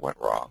clear what went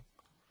wrong.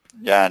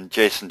 Yeah, and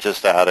Jason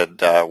just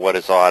added, what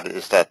is odd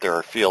is that there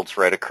are fields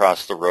right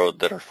across the road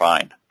that are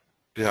fine.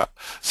 Yeah.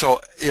 So,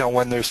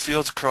 when there's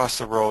fields across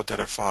the road that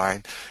are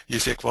fine, you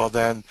think, well,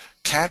 then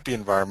can't be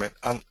environment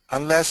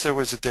unless there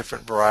was a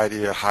different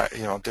variety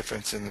of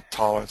difference in the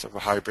tolerance of the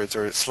hybrids,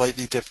 or a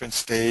slightly different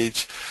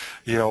stage,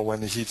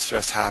 when the heat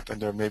stress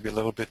happened, or maybe a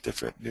little bit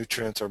different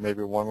nutrients, or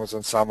maybe one was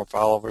on summer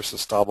fallow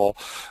versus stubble.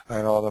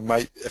 That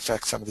might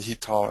affect some of the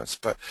heat tolerance,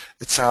 but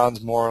it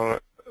sounds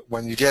more,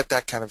 when you get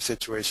that kind of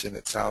situation,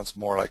 it sounds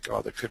more like,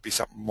 oh, there could be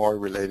something more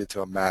related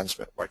to a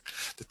management, like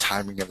the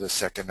timing of the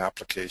second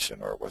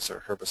application, or was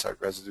there herbicide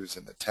residues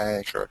in the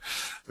tank, or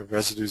the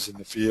residues in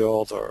the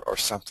field, or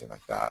something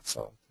like that.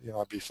 So,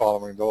 I'd be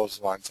following those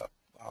lines up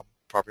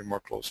probably more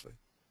closely.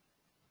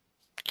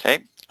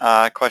 Okay,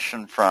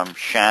 question from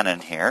Shannon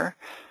here.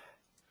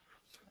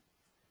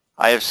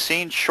 I have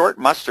seen short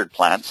mustard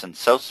plants in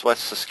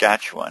southwest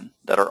Saskatchewan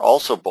that are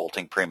also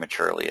bolting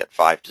prematurely at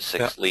 5 to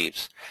 6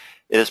 leaves.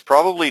 It is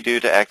probably due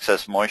to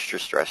excess moisture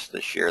stress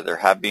this year. There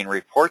have been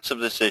reports of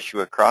this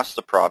issue across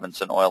the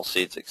province in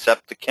oilseeds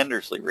except the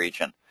Kindersley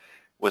region.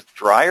 With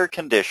drier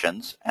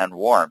conditions and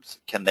warmth,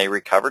 can they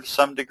recover to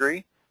some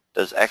degree?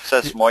 Does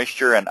excess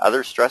moisture and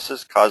other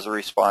stresses cause a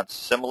response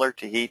similar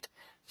to heat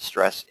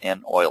stress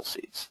in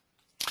oilseeds?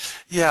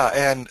 Yeah,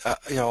 and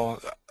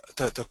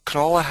the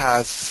canola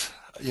has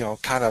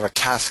kind of a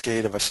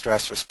cascade of a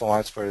stress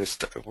response where it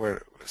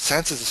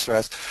senses the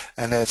stress,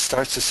 and then it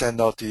starts to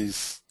send out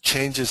these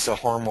changes the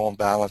hormone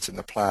balance in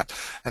the plant,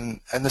 and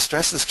the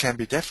stresses can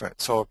be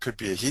different. So it could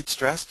be a heat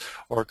stress,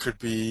 or it could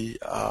be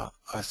a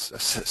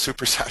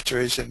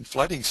supersaturation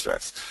flooding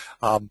stress.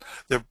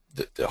 The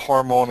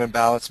hormone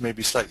imbalance may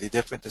be slightly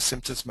different. The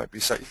symptoms might be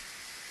slightly.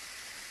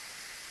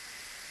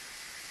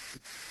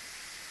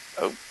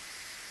 Oh.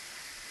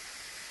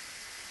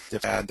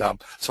 And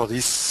so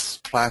these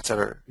plants that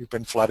have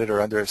been flooded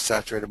or under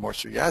saturated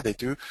moisture, yeah, they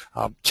do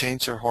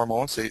change their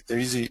hormones. They're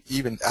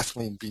even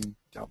ethylene being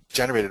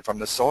generated from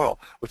the soil,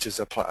 which is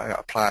a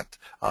plant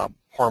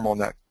hormone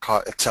that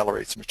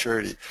accelerates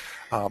maturity.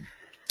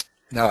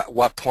 Now, at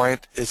what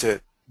point is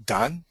it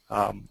done?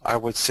 I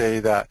would say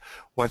that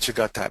once you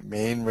got that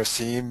main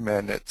raceme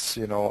and it's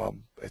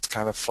it's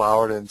kind of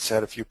flowered and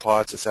set a few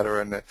pods,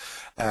 etc.,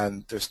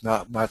 and there's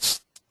not much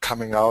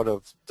coming out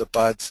of the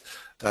buds,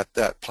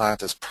 that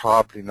plant is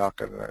probably not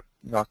going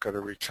to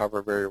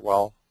recover very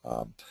well.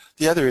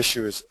 The other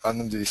issue is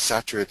under these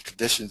saturated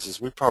conditions is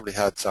we probably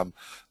had some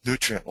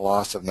nutrient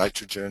loss of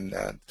nitrogen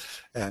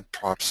and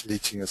perhaps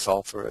leaching of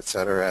sulfur,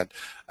 etc. And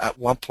at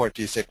one point,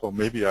 do you think, well,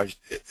 maybe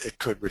it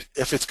could,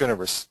 if it's going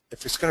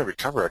to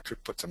recover, I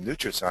could put some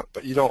nutrients on it,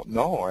 but you don't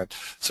know, and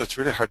so it's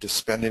really hard to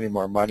spend any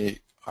more money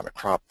on a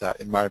crop that,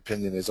 in my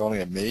opinion, is only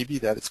a maybe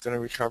that it's going to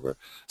recover.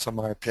 So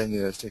my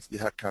opinion is, I think you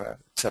have to kind of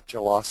accept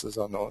your losses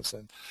on those,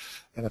 and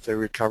if they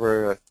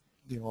recover,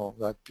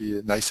 that'd be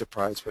a nice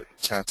surprise, but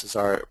chances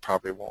are it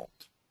probably won't.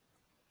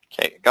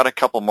 Okay, got a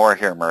couple more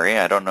here, Murray.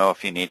 I don't know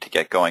if you need to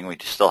get going. We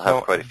still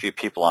have quite a few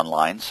people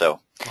online,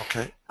 so.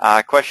 Okay.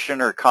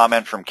 Question or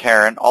comment from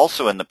Karen,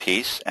 also in the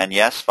piece, and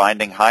yes,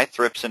 finding high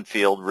thrips in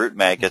field, root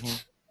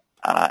maggots,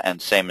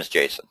 and same as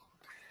Jason.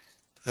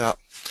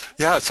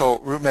 Yeah. So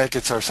root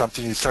maggots are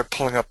something, you start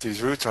pulling up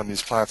these roots on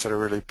these plants that are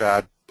really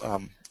bad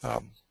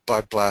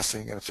bud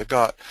blasting, and if they've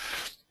got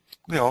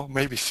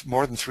maybe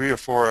more than 3 or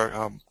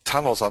 4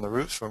 tunnels on the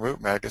roots from root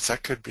maggots,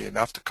 that could be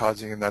enough to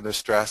causing another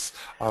stress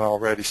on an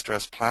already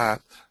stressed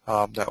plant.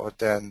 That would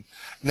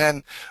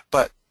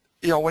but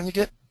when you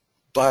get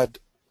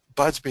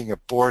buds being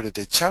aborted,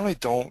 they generally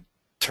don't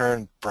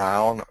turn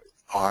brown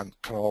on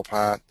canola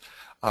plant.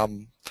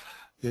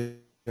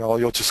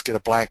 You'll just get a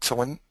blank. So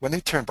when they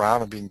turn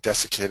brown and being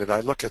desiccated, I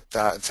look at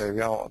that and say,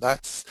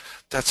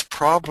 that's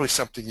probably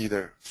something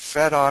either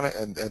fed on it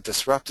and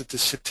disrupted the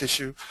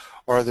tissue,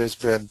 or there's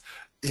been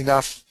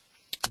enough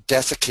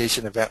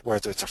desiccation event,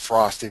 whether it's a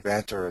frost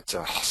event or it's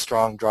a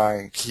strong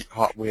drying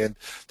hot wind,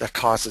 that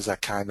causes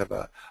that kind of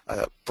a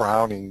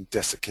browning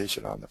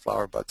desiccation on the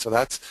flower bud. So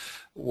that's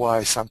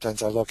why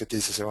sometimes I look at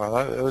these and say, well,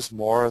 it was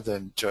more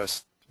than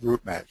just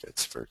root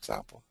maggots, for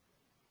example.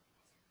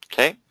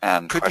 Okay,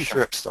 and could be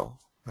thrips though.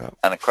 Yeah.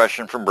 And a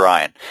question from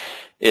Brian.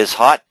 Is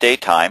hot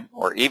daytime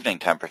or evening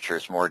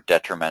temperatures more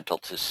detrimental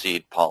to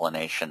seed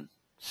pollination,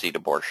 seed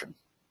abortion?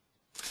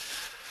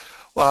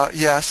 Well,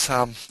 yes.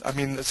 I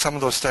mean, some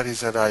of those studies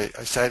that I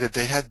cited,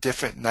 they had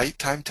different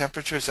nighttime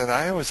temperatures, and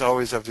I was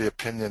always of the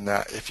opinion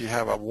that if you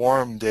have a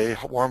warm day,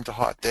 warm to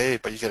hot day,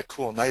 but you get a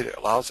cool night, it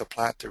allows the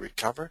plant to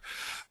recover.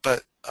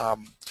 But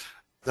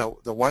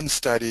the one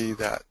study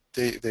that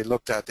they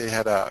looked at, they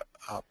had a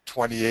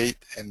 28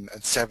 and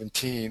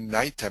 17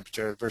 night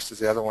temperature versus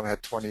the other one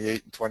had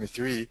 28 and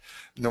 23,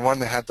 and the one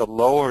that had the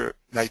lower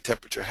night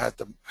temperature had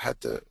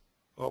the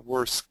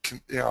worst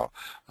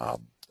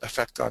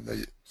effect on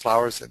the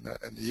flowers and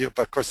the yield.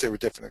 But of course they were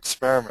different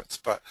experiments.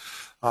 But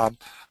I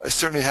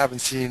certainly haven't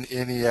seen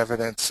any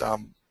evidence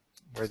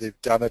where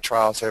they've done a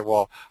trial and say,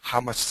 well, how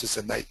much does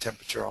the night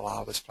temperature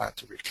allow this plant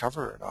to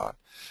recover or not?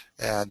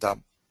 And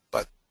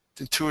but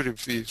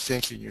intuitively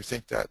thinking, you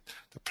think that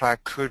the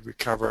plant could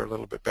recover a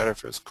little bit better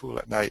if it's cool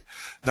at night.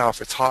 Now,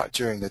 if it's hot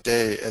during the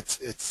day,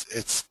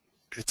 it's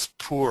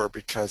poor,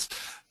 because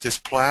this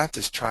plant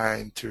is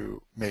trying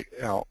to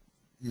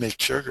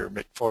make sugar,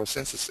 make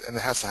photosynthesis, and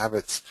it has to have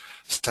its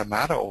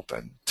stomata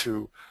open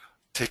to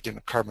take in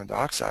the carbon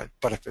dioxide.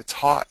 But if it's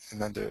hot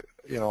and under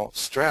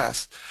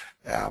stress,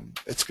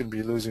 it's going to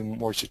be losing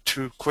moisture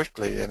too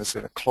quickly, and it's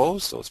going to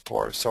close those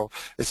pores. So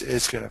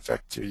it's going to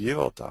affect your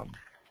yield.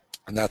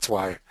 And that's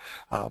why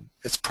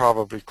it's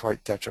probably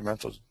quite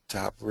detrimental to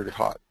have really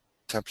hot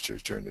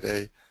temperatures during the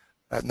day.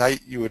 At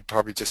night, you would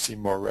probably just see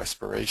more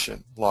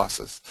respiration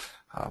losses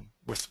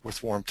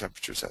with warm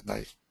temperatures at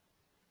night.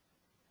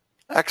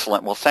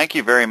 Excellent. Well, thank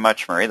you very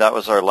much, Murray. That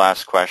was our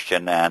last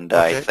question, and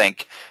I Okay.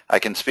 think I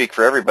can speak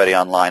for everybody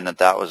online that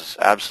that was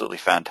absolutely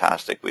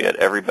fantastic. We had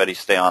everybody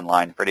stay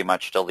online pretty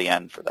much till the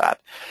end for that.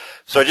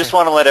 So I just Okay.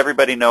 want to let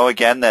everybody know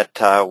again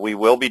that we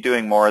will be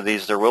doing more of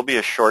these. There will be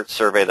a short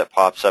survey that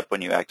pops up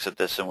when you exit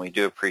this, and we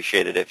do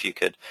appreciate it if you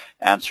could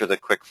answer the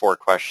quick 4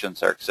 questions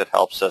there, because it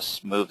helps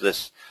us move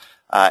this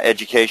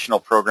educational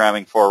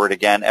programming forward.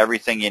 Again,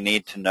 everything you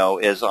need to know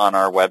is on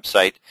our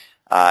website,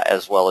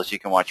 as well as you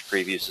can watch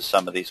previews of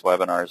some of these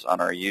webinars on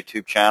our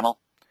YouTube channel.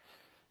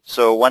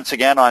 So once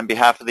again, on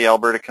behalf of the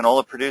Alberta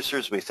canola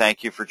producers, we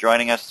thank you for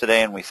joining us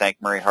today, and we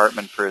thank Murray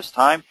Hartman for his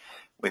time.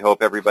 We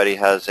hope everybody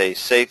has a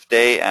safe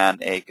day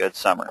and a good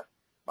summer.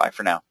 Bye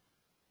for now.